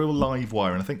the ball. He's a real live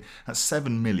wire, and I think at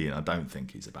 7 million, I don't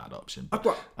think he's a bad option.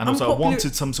 And also, I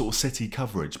wanted some sort of City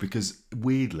coverage because,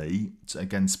 weirdly,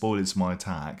 again, spoilers for my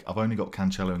attack, I've only got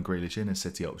Cancelo and Grealish in as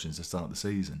City options to start the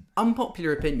season.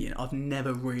 Unpopular opinion, I've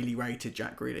never really rated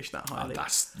Jack Grealish that highly.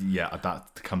 That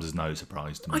comes as no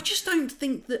surprise to me. I just don't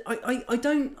think that I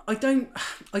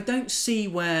don't see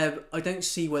where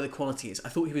the quality is. I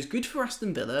thought he was good for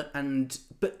Aston Villa,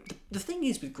 but the thing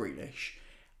is with Grealish,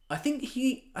 I think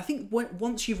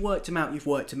once you've worked him out, you've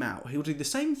worked him out. He'll do the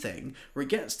same thing where he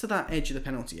gets to that edge of the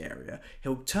penalty area,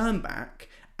 he'll turn back,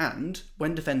 and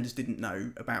when defenders didn't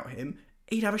know about him,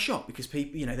 he'd have a shot because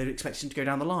people, they'd expect him to go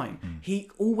down the line. He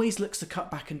always looks to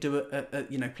cut back and do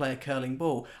play a curling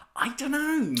ball. I don't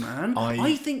know, man.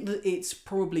 I think that it's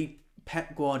probably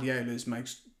Pep Guardiola's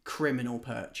most criminal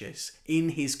purchase in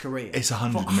his career. It's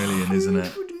 100 million, isn't it?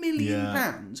 100 million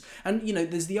pounds. And,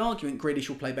 there's the argument Grealish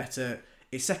will play better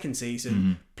his second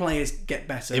season. Players get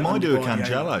better. He might do a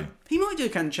Cancelo. He might do a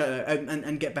Cancelo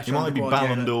and get better. He might be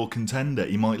Ballon d'Or contender.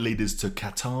 He might lead us to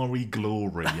Qatari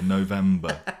glory in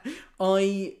November.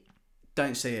 I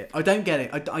don't see it. I don't get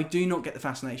it. I do not get the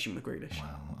fascination with Grealish.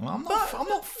 Well, I'm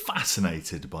not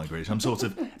fascinated by Grealish. I'm sort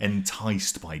of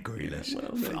enticed by Grealish.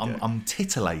 I'm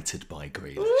titillated by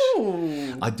Grealish.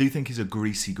 Ooh. I do think he's a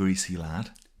greasy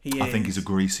lad. I think he's a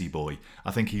greasy boy. I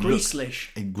think he Greaselish.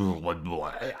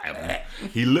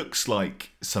 He looks like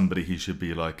somebody who should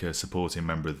be like a supporting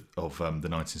member of the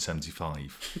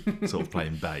 1975, sort of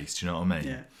playing bass. Do you know what I mean?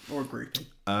 Yeah, or a groupie.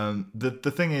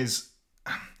 The thing is,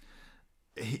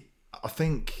 I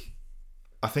think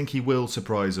he will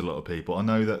surprise a lot of people. I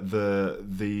know that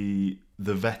the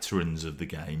veterans of the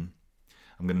game.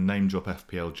 I'm going to name drop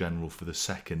FPL General for the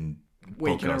second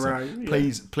week in a row.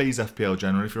 Please, FPL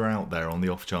General, if you're out there on the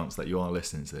off chance that you are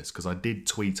listening to this, because I did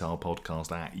tweet our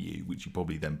podcast at you, which you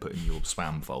probably then put in your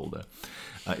spam folder.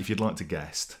 If you'd like to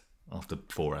guest after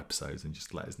 4 episodes, then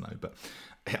just let us know. But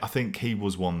I think he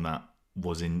was one that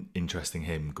was interesting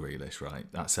him, Grealish, right?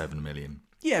 At 7 million.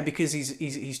 Yeah, because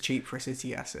he's cheap for a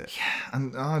City asset. Yeah,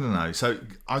 and I don't know. So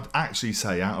I'd actually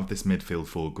say out of this midfield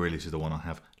 4, Grealish is the one I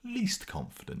have least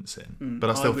confidence in. But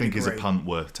I still think is a punt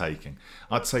worth taking.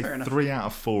 I'd say 3 out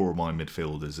of 4 of my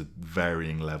midfielders are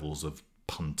varying levels of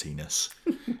puntiness.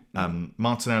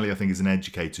 Martinelli, I think, is an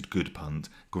educated, good punt.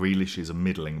 Grealish is a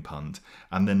middling punt.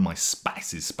 And then my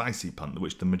spicy punt,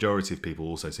 which the majority of people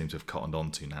also seem to have cottoned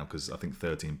onto now, because I think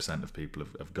 13% of people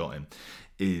have got him,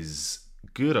 is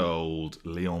good old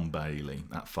Leon Bailey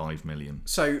at 5 million.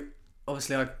 So,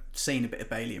 obviously, I've seen a bit of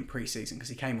Bailey in pre-season because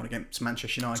he came on against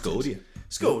Manchester United.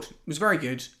 Scored. It was very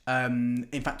good.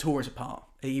 In fact, tore us apart.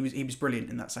 He was brilliant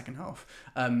in that second half.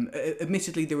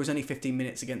 Admittedly, there was only 15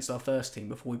 minutes against our first team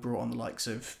before we brought on the likes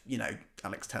of,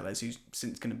 Alex Tellez, who's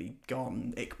since going to be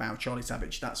gone, Iqbal, Charlie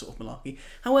Savage, that sort of malarkey.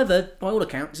 However, by all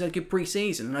accounts, he's had a good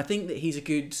pre-season, and I think that he's a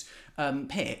good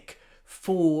pick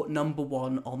for number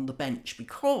 1 on the bench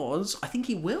because I think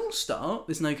he will start.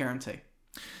 There's no guarantee.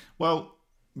 Well,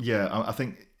 yeah, I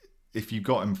think if you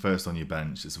got him first on your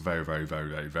bench, it's a very, very, very,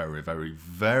 very, very, very,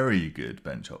 very good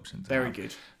bench option. Very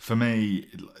good. For me,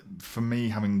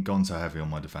 having gone so heavy on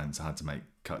my defence, I had to make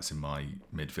cuts in my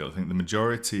midfield. I think the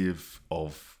majority of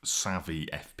savvy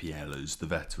FPLers, the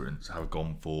veterans, have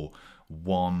gone for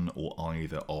one or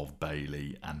either of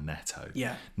Bailey and Neto.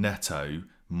 Yeah. Neto,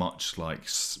 much like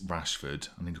Rashford,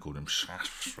 I need to call him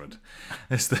Shashford.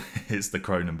 It's the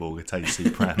Cronenberg Ete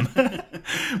Supreme.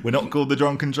 We're not called the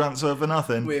Drunken transfer for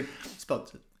nothing. We're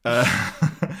sponsored. I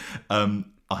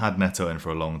had Neto in for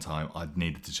a long time. I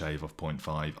needed to shave off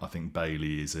 0.5. I think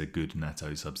Bailey is a good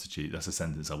Neto substitute. That's a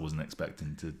sentence I wasn't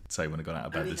expecting to say when I got out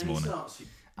of bed this morning.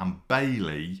 And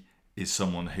Bailey is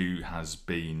someone who has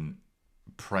been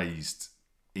praised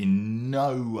in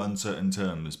no uncertain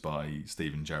terms by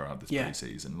Steven Gerrard this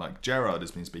pre-season. Like, Gerrard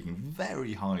has been speaking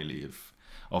very highly of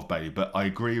Bailey, but I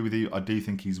agree with you. I do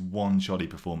think he's one shoddy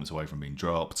performance away from being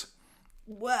dropped.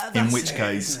 Well, in which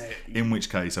case,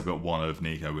 I've got one of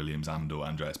Nico Williams and or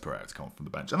Andreas Pereira to come from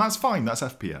the bench, and that's fine. That's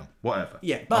FPL, whatever.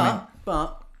 Yeah,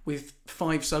 but with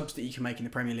 5 subs that you can make in the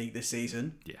Premier League this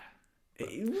season,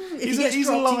 he's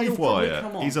a live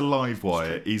wire. He's a live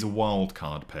wire. He's a wild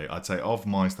card pick. I'd say of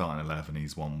my starting 11,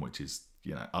 he's one which is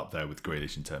up there with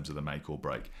Grealish in terms of the make or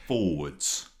break.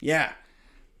 Forwards. Yeah.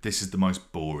 This is the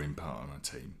most boring part of my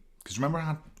team. Because remember I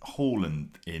had Haaland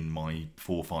in my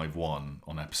 4-5-1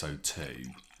 on episode 2.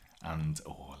 And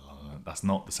that's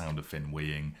not the sound of Finn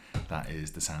weeing. That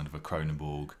is the sound of a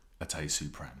Cronenberg Ete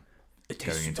Supreme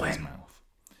going into his mouth.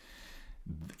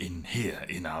 In here,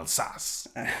 in Alsace,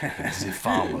 the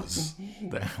farmers,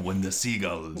 when the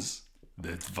seagulls...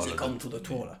 They come to the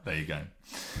trawler. There you go.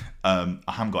 I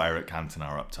haven't got Eric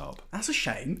Cantona up top. That's a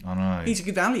shame. I know. He's a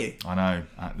good value. I know.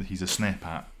 He's a snip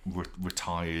at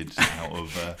retired out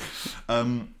of...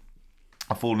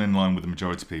 I've fallen in line with the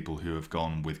majority of people who have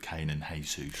gone with Kane and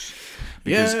Jesus.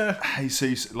 Because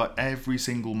Jesus, like every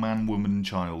single man, woman and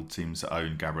child seems to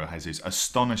own Gabriel Jesus.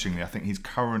 Astonishingly, I think he's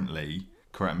currently,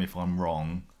 correct me if I'm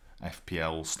wrong,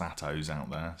 FPL statos out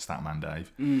there, Statman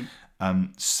Dave,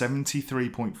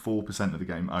 73.4% of the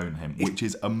game own him, which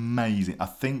is amazing. I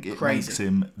think it makes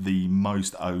him the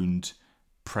most owned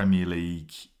Premier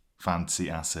League fantasy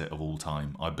asset of all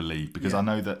time, I believe, because I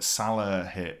know that Salah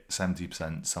hit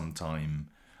 70%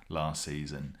 sometime last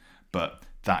season, but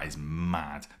That is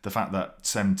mad. The fact that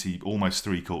 70, almost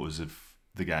 3/4 of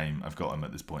the game I've got him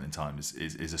at this point in time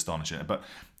is astonishing. But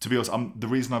to be honest, the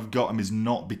reason I've got him is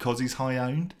not because he's high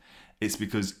owned. It's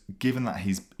because given that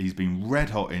he's been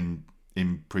red hot in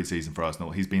pre-season for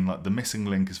Arsenal, he's been like the missing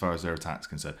link as far as their attack's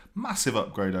concerned. Massive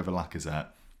upgrade over Lacazette.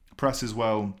 Presses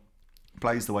well,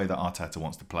 plays the way that Arteta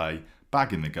wants to play,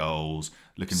 bagging the goals,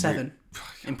 looking 7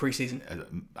 in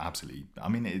pre-season. Absolutely. I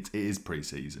mean, it is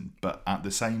pre-season, but at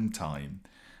the same time,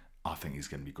 I think he's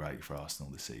going to be great for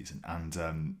Arsenal this season. And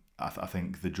I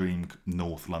think the dream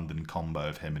North London combo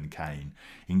of him and Kane.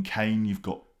 In Kane, you've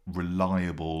got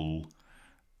reliability.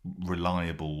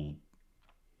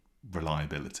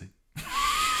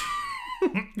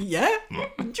 Yeah?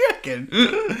 Do you reckon?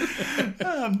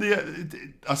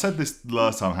 I said this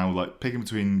last time, how like picking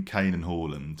between Kane and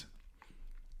Haaland,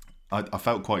 I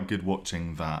felt quite good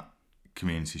watching that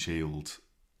Community Shield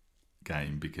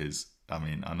game because, I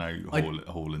mean, I know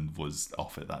Haaland was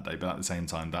off it that day, but at the same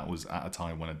time, that was at a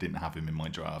time when I didn't have him in my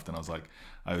draft, and I was like,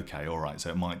 okay, all right, so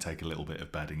it might take a little bit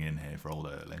of bedding in here for old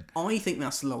Erling. I think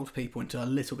that's lulled people into a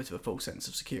little bit of a false sense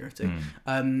of security.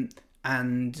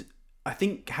 And I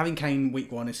think having Kane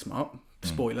week 1 is smart.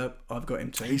 Spoiler, I've got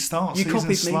him too. He starts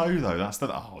season slow though. That's the.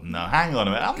 Oh no, hang on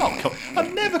a minute.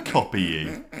 I'd never copy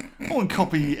you. I won't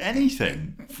copy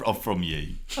anything from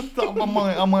you. I'm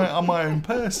my own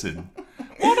person.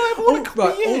 Why do I ever want to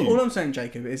copy you? All I'm saying,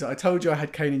 Jacob, is I told you I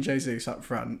had Kane and Jesus up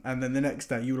front, and then the next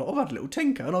day you were like, "Oh, I've had a little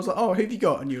tinker," and I was like, "Oh, who have you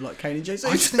got?" And you were like, "Kane and Jesus."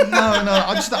 I just think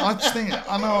I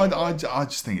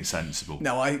just think it's sensible.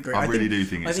 No, I agree. I really do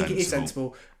think it's sensible. I think it is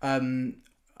sensible.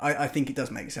 I think it does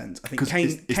make sense. I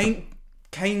think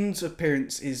Kane's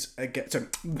appearance is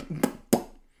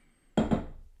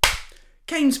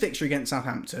Kane's fixture against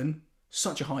Southampton,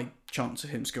 such a high chance of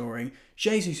him scoring.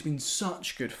 Jesus has been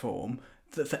such good form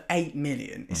that for 8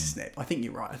 million is a snip. I think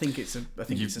you're right. I think it's a.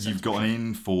 You've got an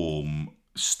in-form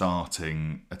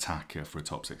starting attacker for a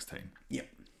top 6 team. Yep.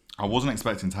 I wasn't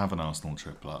expecting to have an Arsenal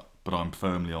triple up, but I'm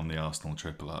firmly on the Arsenal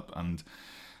triple up. And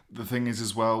the thing is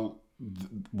as well,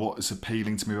 what is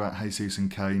appealing to me about Jesus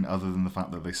and Kane, other than the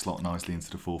fact that they slot nicely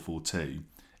into the 4-4-2,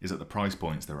 is at the price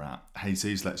points they're at.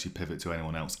 Jesus lets you pivot to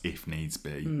anyone else if needs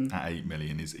be. At 8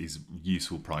 million is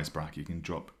useful price bracket. You can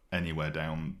drop anywhere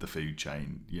down the food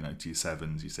chain, to your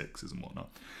 7s, your 6s and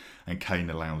whatnot. And Kane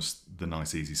allows the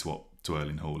nice easy swap to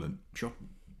Erling Haaland. Sure.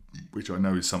 Which I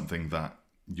know is something that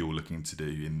you're looking to do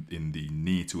in the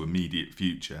near to immediate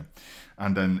future.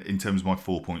 And then in terms of my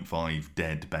 4.5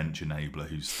 dead bench enabler,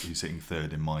 who's sitting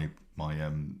third in my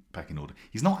pecking order,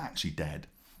 he's not actually dead.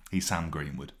 He's Sam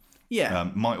Greenwood. Yeah.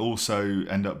 Might also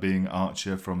end up being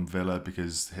Archer from Villa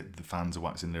because the fans are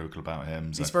waxing lyrical about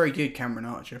him. So. He's very good, Cameron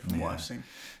Archer, from what I've seen.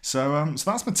 So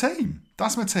that's my team.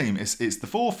 It's the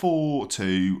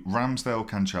 4-4-2, Ramsdale,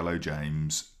 Cancelo,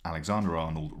 James,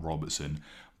 Alexander-Arnold, Robertson,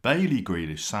 Bailey,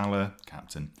 Grealish, Salah,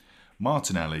 captain,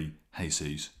 Martinelli,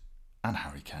 Jesus, and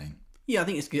Harry Kane. Yeah, I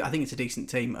think it's good. I think it's a decent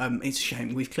team. It's a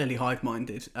shame we've clearly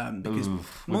hive-minded because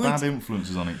we're bad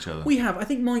influences on each other. We have. I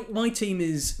think my team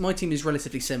is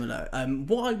relatively similar.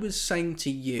 What I was saying to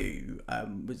you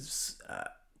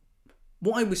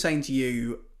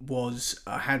was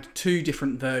I had 2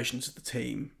 different versions of the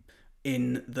team.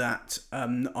 In that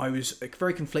I was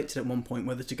very conflicted at one point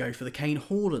whether to go for the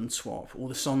Kane-Haaland swap or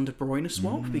the Son De Bruyne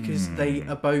swap because they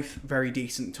are both very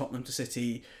decent Tottenham to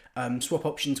City swap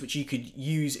options which you could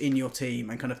use in your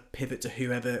team and kind of pivot to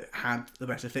whoever had the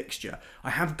better fixture. I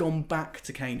have gone back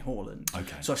to Kane-Haaland.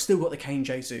 Okay. So I've still got the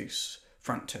Kane-Jesus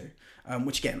front 2.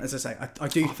 Which again, as I say, I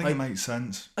think it makes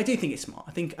sense. I do think it's smart.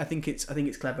 I think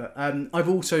it's clever. I've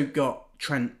also got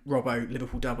Trent, Robbo,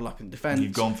 Liverpool double up in defence.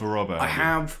 You've gone for Robbo. I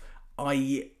have.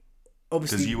 I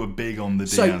obviously because you were big on the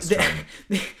Diaz train.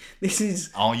 This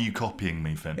is. Are you copying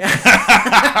me, Finn?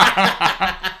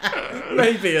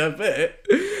 Maybe a bit.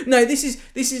 No, this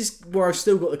is where I've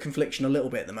still got the confliction a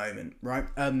little bit at the moment. Right,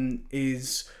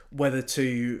 is whether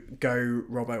to go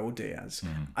Robbo or Diaz.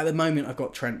 At the moment, I've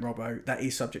got Trent, Robbo. That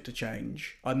is subject to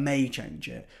change. I may change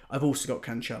it. I've also got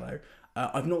Cancelo.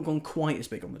 I've not gone quite as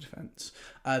big on the defence.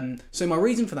 So my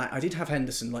reason for that, I did have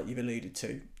Henderson, like you've alluded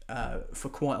to. For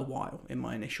quite a while in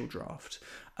my initial draft.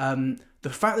 The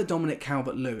fact that Dominic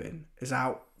Calvert-Lewin is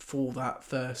out for that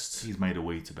first... He's made of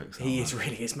Weetabix. He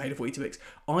really is made of Weetabix.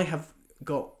 I have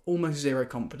got almost zero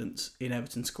confidence in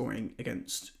Everton scoring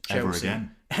against Chelsea.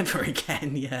 Ever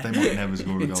again, yeah. They might never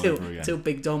score a goal ever again. Until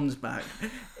Big Dom's back.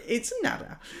 It's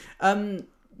nada.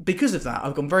 Because of that,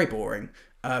 I've gone very boring.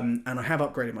 And I have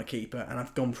upgraded my keeper and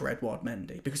I've gone for Edouard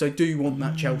Mendy because I do want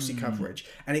that Chelsea coverage.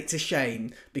 And it's a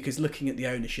shame because looking at the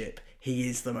ownership, he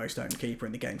is the most owned keeper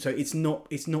in the game. So it's not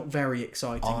very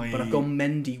exciting. But I've gone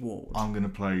Mendy Ward. I'm going to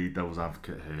play devil's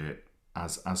advocate here.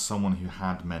 As someone who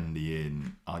had Mendy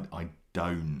in, I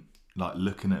don't like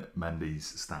looking at Mendy's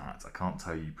stats. I can't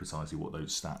tell you precisely what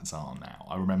those stats are now.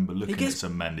 I remember looking at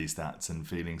some Mendy stats and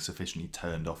feeling sufficiently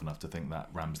turned off enough to think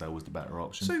that Ramsdale was the better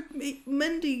option. So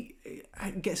Mendy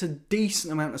gets a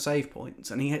decent amount of save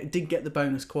points, and he did get the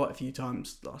bonus quite a few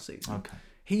times last season. Okay,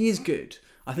 he is good.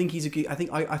 I think he's a good. I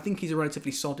think he's a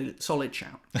relatively solid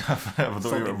shout. I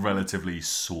thought you were relatively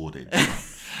sordid.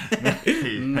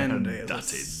 Mendy,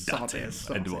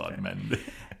 Dutted, Edouard Mendy.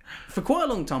 For quite a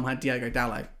long time, I had Diogo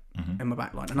Dalot in my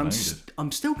back line, and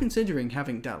I'm still considering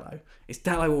having Dalot. It's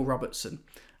Dalot or Robertson,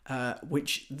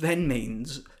 which then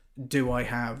means, do I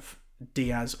have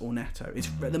Diaz or Neto? It's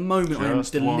at the moment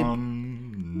Just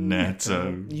one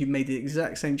Neto. You made the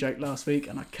exact same joke last week,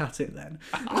 and I cut it then.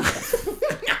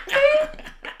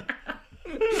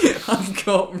 I've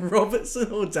got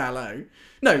Robertson or Dalot.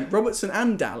 No, Robertson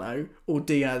and Dalot or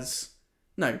Diaz.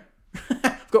 No,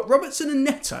 I've got Robertson and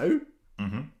Neto.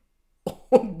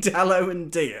 Or Dalot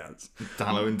and Diaz.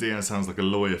 Dalot and Diaz sounds like a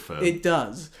lawyer firm. It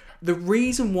does. The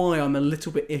reason why I'm a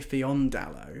little bit iffy on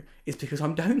Dalot is because I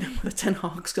don't know whether Ten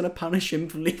Hag's going to punish him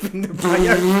for leaving the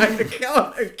Rayo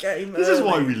game. This is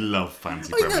why we love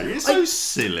fantasy Premier League. It's so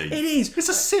silly. It is. It's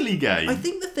a silly game. I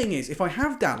think the thing is, if I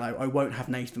have Dalot, I won't have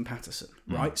Nathan Patterson,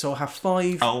 right? So I'll have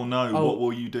 5... Oh no, what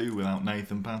will you do without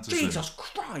Nathan Patterson? Jesus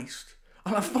Christ.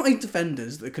 I'll have 5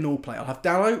 defenders that can all play. I'll have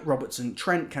Dalot, Robertson,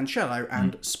 Trent, Cancelo,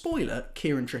 and, spoiler,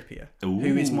 Kieran Trippier,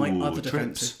 who is my other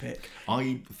defensive pick.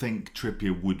 I think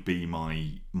Trippier would be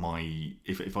my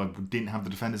if I didn't have the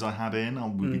defenders I had in, I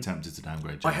would be tempted to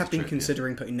downgrade James I have been Trippier.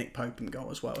 Considering putting Nick Pope in goal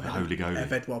as well. Holy goalie.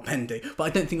 Edouard Mendy. But I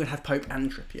don't think we'd have Pope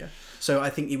and Trippier. So I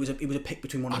think it was a pick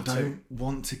between one and two. I don't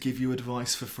want to give you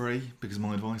advice for free, because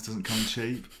my advice doesn't come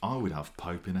cheap. I would have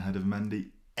Pope in ahead of Mendy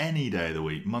any day of the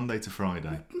week, Monday to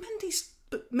Friday.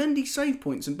 Mendy's save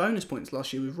points and bonus points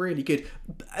last year were really good.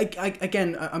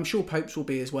 Again, I'm sure Pope's will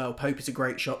be as well. Pope is a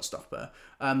great shot stopper.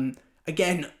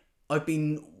 Again, I've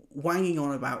been wanging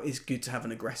on about it's good to have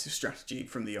an aggressive strategy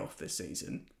from the off this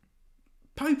season.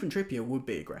 Pope and Trippier would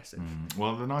be aggressive.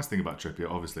 Well, the nice thing about Trippier,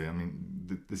 obviously, I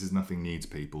mean, this is nothing new to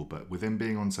people, but with him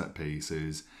being on set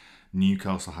pieces,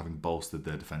 Newcastle having bolstered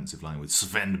their defensive line with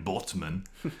Sven Botman,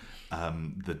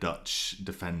 the Dutch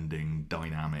defending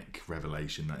dynamic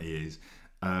revelation that he is,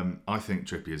 I think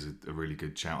Trippier is a really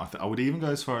good shout. I would even go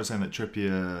as far as saying that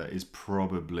Trippier is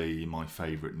probably my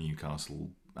favourite Newcastle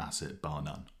asset, bar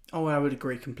none. Oh, I would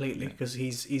agree completely, because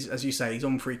he's as you say, he's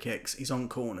on free kicks, he's on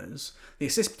corners, the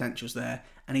assist potential's there,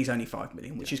 and he's only 5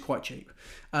 million, which is quite cheap.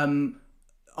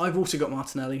 I've also got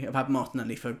Martinelli. I've had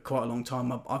Martinelli for quite a long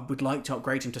time. I would like to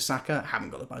upgrade him to Saka. I haven't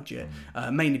got the budget,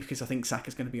 mainly because I think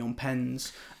Saka's going to be on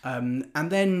pens. And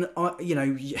then,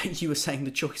 you were saying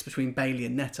the choice between Bailey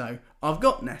and Neto. I've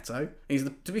got Neto.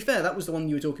 To be fair, that was the one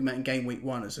you were talking about in Gameweek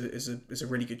 1 as a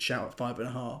really good shout at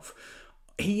 5.5.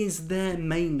 He is there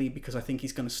mainly because I think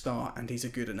he's going to start and he's a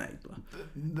good enabler.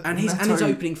 And his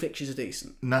opening fixtures are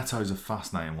decent. Neto's a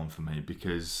fascinating one for me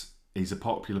because he's a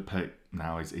popular pick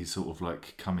now. He's sort of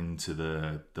like coming to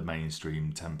the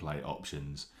mainstream template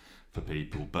options for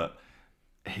people, but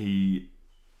he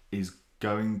is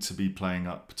going to be playing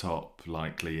up top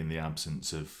likely in the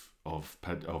absence of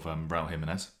Raul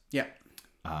Jimenez. Yeah.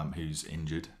 Who's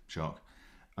injured. Shock.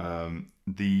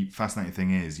 The fascinating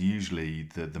thing is usually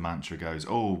the mantra goes,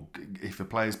 oh, if a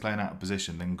player's playing out of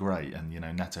position, then great, and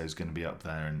Neto's going to be up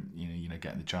there and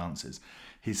getting the chances.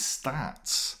 His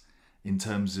stats in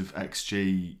terms of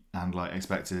XG and like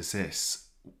expected assists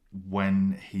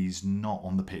when he's not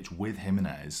on the pitch with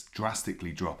Jimenez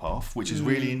drastically drop off, which is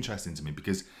really interesting to me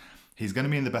because he's going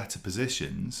to be in the better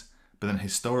positions, but then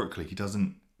historically he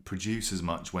doesn't produce as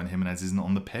much when Jimenez isn't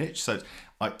on the pitch. So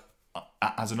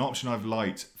as an option I've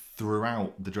liked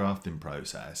throughout the drafting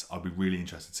process, I'd be really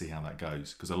interested to see how that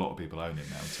goes because a lot of people own it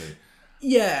now too.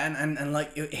 Yeah, and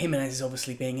like Jimenez is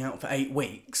obviously being out for 8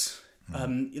 weeks.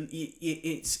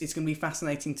 It's going to be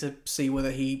fascinating to see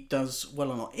whether he does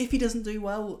well or not. If he doesn't do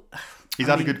well, he's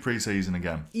had a good pre-season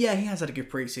again. Yeah, he has had a good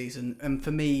pre-season, and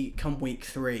for me, come week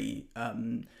 3,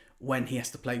 when he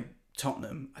has to play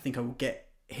Tottenham, I think I will get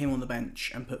him on the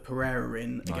bench and put Pereira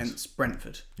in against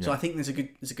Brentford. Yeah. So I think there's a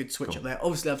good switch up there.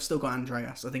 Obviously, I've still got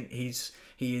Andreas. I think he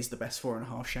is the best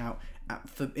 4.5 shout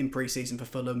in pre-season for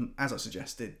Fulham, as I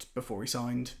suggested before he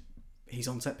signed. He's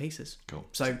on set pieces. Cool.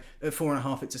 So at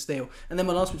 4.5, it's a steal. And then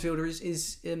my last midfielder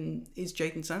is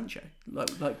Jadon Sancho,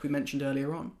 like we mentioned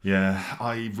earlier on. Yeah,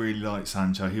 I really like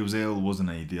Sancho. He was ill,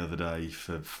 wasn't he, the other day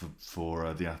for the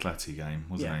Atleti game,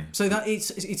 wasn't he? So that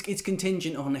it's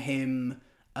contingent on him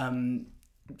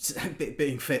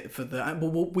being fit for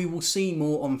the. We will see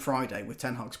more on Friday with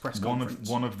Ten Hag's press conference.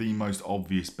 One of the most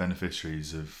obvious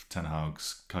beneficiaries of Ten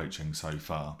Hag's coaching so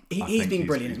far. He's been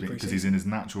brilliant because he's in his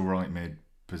natural right mid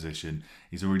position.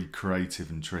 He's a really creative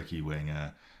and tricky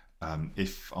winger.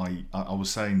 If I was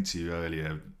saying to you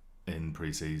earlier in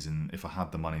pre-season, if I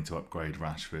had the money to upgrade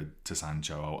Rashford to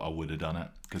Sancho, I would have done it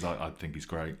because I think he's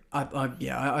great. I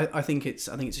think it's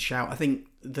a shout. I think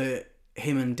that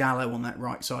him and Dallo on that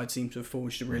right side seem to have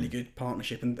forged a really good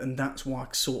partnership, and that's why I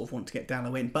sort of want to get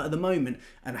Dallo in. But at the moment,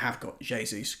 and I have got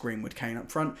Jesus, Greenwood, Kane up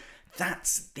front,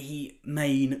 that's the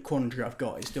main quandary I've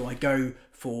got, is do I go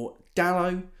for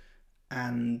Dallo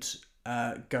and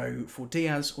go for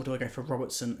Diaz, or do I go for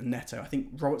Robertson and Neto? I think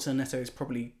Robertson and Neto is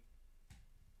probably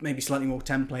maybe slightly more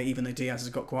template, even though Diaz has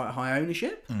got quite a high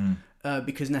ownership,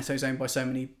 because Neto's owned by so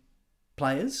many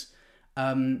players.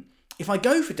 If I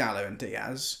go for Dallo and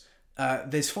Diaz,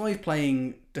 there's 5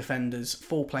 playing defenders,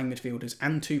 4 playing midfielders,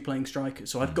 and 2 playing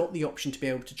strikers. So I've got the option to be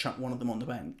able to chuck one of them on the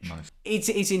bench. Nice.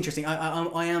 It's interesting.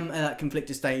 I am at that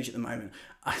conflicted stage at the moment.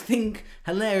 I think,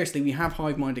 hilariously, we have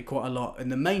hive-minded quite a lot,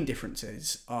 and the main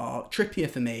differences are Trippier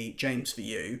for me, James for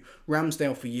you,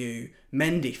 Ramsdale for you,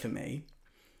 Mendy for me,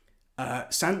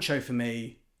 Sancho for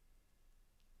me,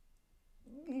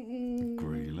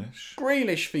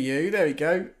 Grealish for you. There we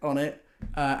go, on it.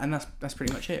 And that's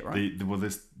pretty much it, right?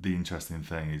 The interesting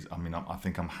thing is, I mean, I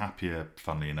think I'm happier,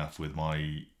 funnily enough, with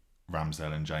my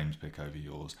Ramsdale and James pick over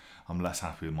yours. I'm less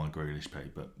happy with my Grealish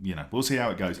pick, but we'll see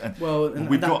how it goes. And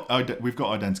we've got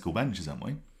identical benches, haven't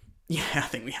we? Yeah, I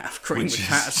think we have Greenwood,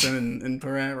 Patterson, and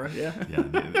Pereira. Yeah,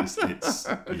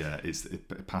 it's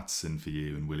Patterson for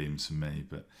you and Williams for me.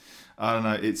 But I don't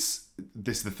know. This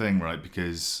is the thing, right?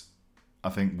 Because I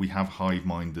think we have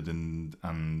hive-minded and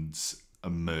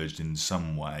emerged in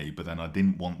some way, but then I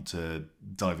didn't want to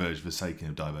diverge for the sake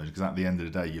of diversion, because at the end of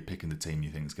the day, you're picking the team you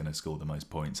think is going to score the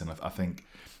most points, and I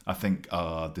think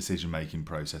our decision-making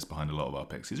process behind a lot of our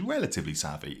picks is relatively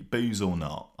savvy, booze or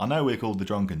not. I know we're called the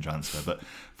Drunken transfer, but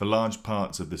for large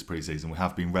parts of this pre-season, we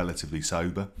have been relatively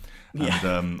sober,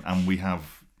 and we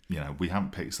have, we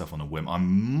haven't picked stuff on a whim.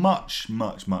 I'm much,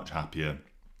 much, much happier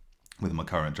with my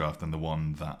current draft than the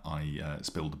one that I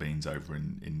spilled the beans over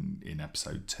in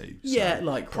episode 2. So, yeah,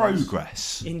 like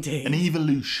progress. Indeed. An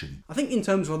evolution. I think in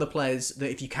terms of other players that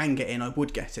if you can get in, I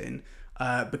would get in.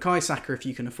 Bukayo Saka, if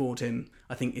you can afford him,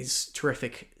 I think is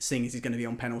terrific, seeing as he's going to be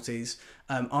on penalties.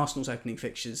 Arsenal's opening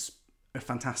fixtures are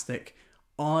fantastic.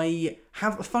 I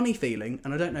have a funny feeling,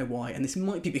 and I don't know why, and this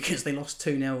might be because they lost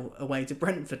 2-0 away to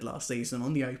Brentford last season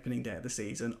on the opening day of the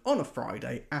season, on a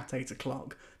Friday at 8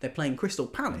 o'clock. They're playing Crystal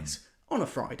Palace on a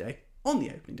Friday, on the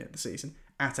opening day of the season,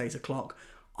 at 8 o'clock.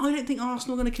 I don't think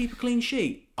Arsenal are going to keep a clean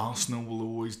sheet. Arsenal will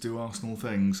always do Arsenal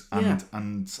things.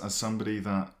 And as somebody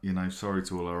that, sorry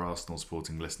to all our Arsenal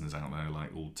supporting listeners out there,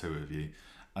 like all 2 of you,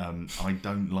 I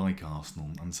don't like Arsenal.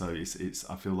 And so it's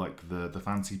I feel like the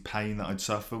fancy pain that I'd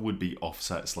suffer would be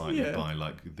offset slightly by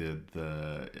like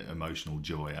the emotional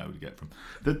joy I would get from...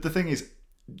 The thing is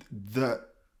that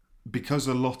because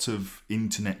a lot of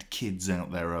internet kids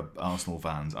out there are Arsenal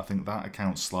fans, I think that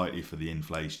accounts slightly for the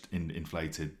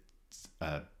inflated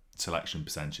selection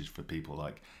percentage for people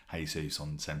like Jesus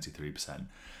on 73%.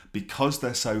 Because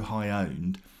they're so high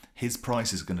owned, his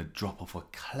price is going to drop off a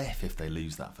cliff if they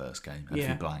lose that first game if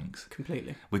he blanks.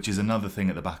 Completely. Which is another thing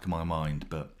at the back of my mind,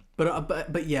 but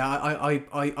yeah,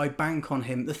 I bank on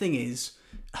him. The thing is,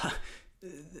 I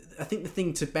think the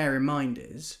thing to bear in mind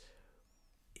is,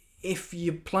 if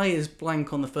your players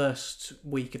blank on the first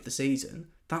week of the season,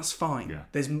 that's fine. Yeah.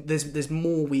 There's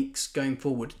more weeks going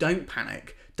forward. Don't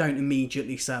panic. Don't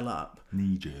immediately sell up.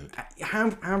 Knee jerk.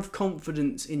 Have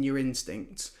confidence in your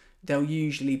instincts. They'll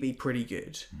usually be pretty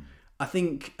good. I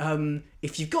think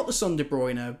if you've got the Son De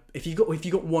Bruyne, if you've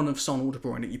got one of Son or De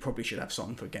Bruyne, you probably should have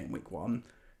Son for game week 1.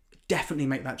 Definitely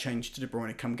make that change to De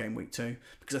Bruyne come game week 2,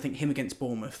 because I think him against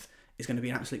Bournemouth is going to be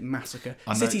an absolute massacre.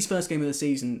 City's first game of the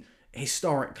season,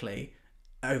 historically,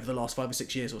 over the last 5 or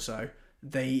 6 years or so,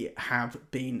 they have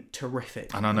been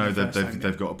terrific. And I know that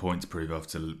they've got a point to prove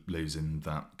after losing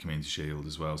that Community Shield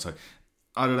as well. So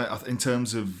I don't know. In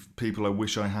terms of people I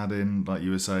wish I had in, like you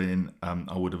were saying,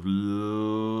 I would have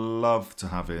loved to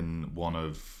have in one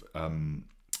of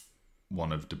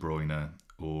De Bruyne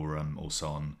or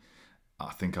Son.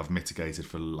 I think I've mitigated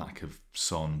for lack of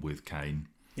Son with Kane.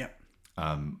 Yep.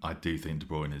 I do think De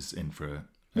Bruyne is in for a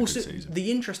good season.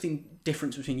 The interesting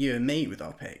difference between you and me with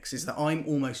our picks is that I'm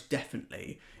almost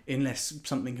definitely, unless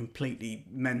something completely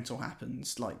mental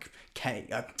happens, like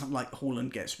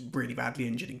Haaland gets really badly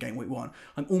injured in game week 1,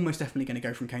 I'm almost definitely going to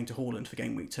go from Kane to Haaland for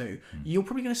game week 2. You're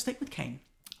probably going to stick with Kane.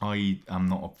 I am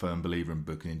not a firm believer in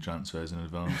booking in transfers in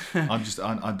advance. I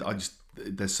just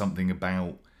there's something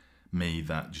about me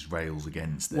that just rails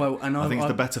against it. Well, and I think it's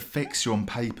the better fixture on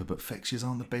paper, but fixtures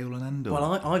aren't the be all and end all.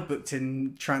 Well, I booked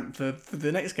in transfer for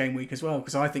the next game week as well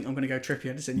because I think I'm going to go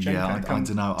Trippier to Zinchenko. Yeah, I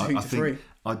don't know. 2 to 3.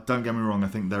 Don't get me wrong. I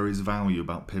think there is value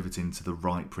about pivoting to the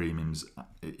right premiums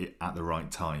at the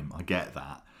right time. I get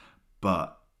that,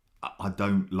 but I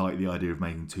don't like the idea of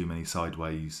making too many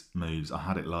sideways moves. I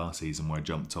had it last season where I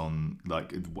jumped on,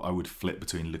 like, I would flip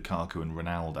between Lukaku and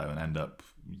Ronaldo and end up,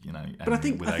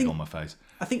 with egg on my face.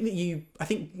 I think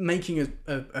making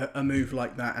a move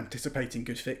like that, anticipating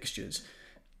good fixtures,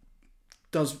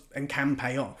 does and can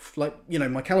pay off. Like,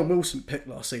 my Callum Wilson pick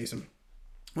last season,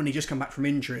 when he just come back from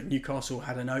injury and Newcastle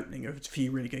had an opening of a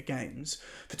few really good games,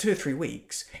 for 2 or 3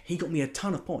 weeks, he got me a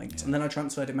ton of points, and then I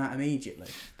transferred him out immediately.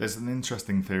 There's an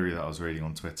interesting theory that I was reading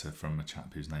on Twitter from a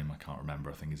chap whose name I can't remember,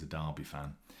 I think he's a Derby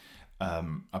fan,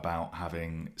 about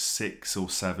having 6 or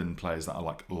 7 players that are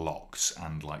like locks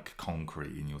and like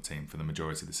concrete in your team for the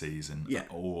majority of the season,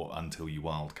 or until you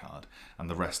wildcard, and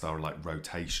the rest are like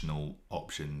rotational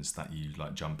options that you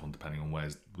like jump on depending on where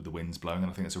the wind's blowing.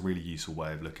 And I think it's a really useful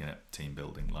way of looking at team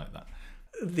building like that.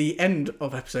 The end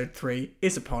of episode 3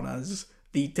 is upon us.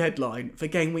 The deadline for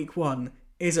game week 1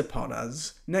 is upon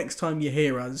us. Next time you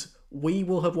hear us, we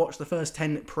will have watched the first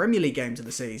 10 Premier League games of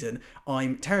the season.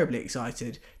 I'm terribly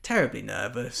excited, terribly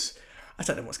nervous. I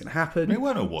don't know what's going to happen. I mean, we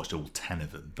won't have watched all 10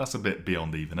 of them. That's a bit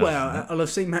beyond even us. Well, I'll have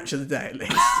seen Match of the Day at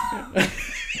least.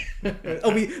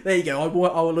 There you go. I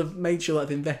will have made sure that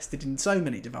I've invested in so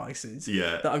many devices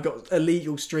that I've got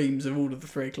illegal streams of all of the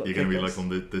 3 o'clock. You're going to be like on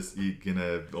you're going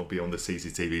to be on the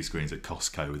CCTV screens at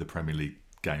Costco with a Premier League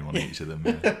game on each of them.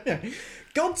 Yeah.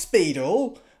 Godspeed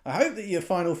all. I hope that your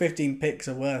final 15 picks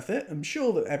are worth it. I'm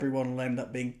sure that everyone will end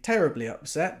up being terribly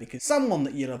upset because someone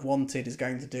that you'll have wanted is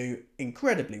going to do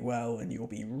incredibly well and you'll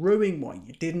be ruining why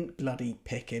you didn't bloody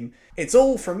pick him. It's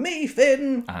all from me,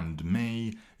 Finn. And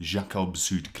me, Jacob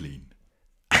Sudklin.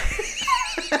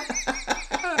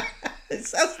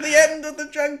 That's the end of the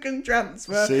Drunken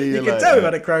transfer. See you later. Can tell we've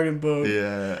had a Cronenberg.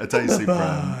 Yeah, a tasty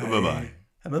pram. Bye-bye.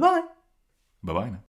 And bye-bye. Bye-bye now.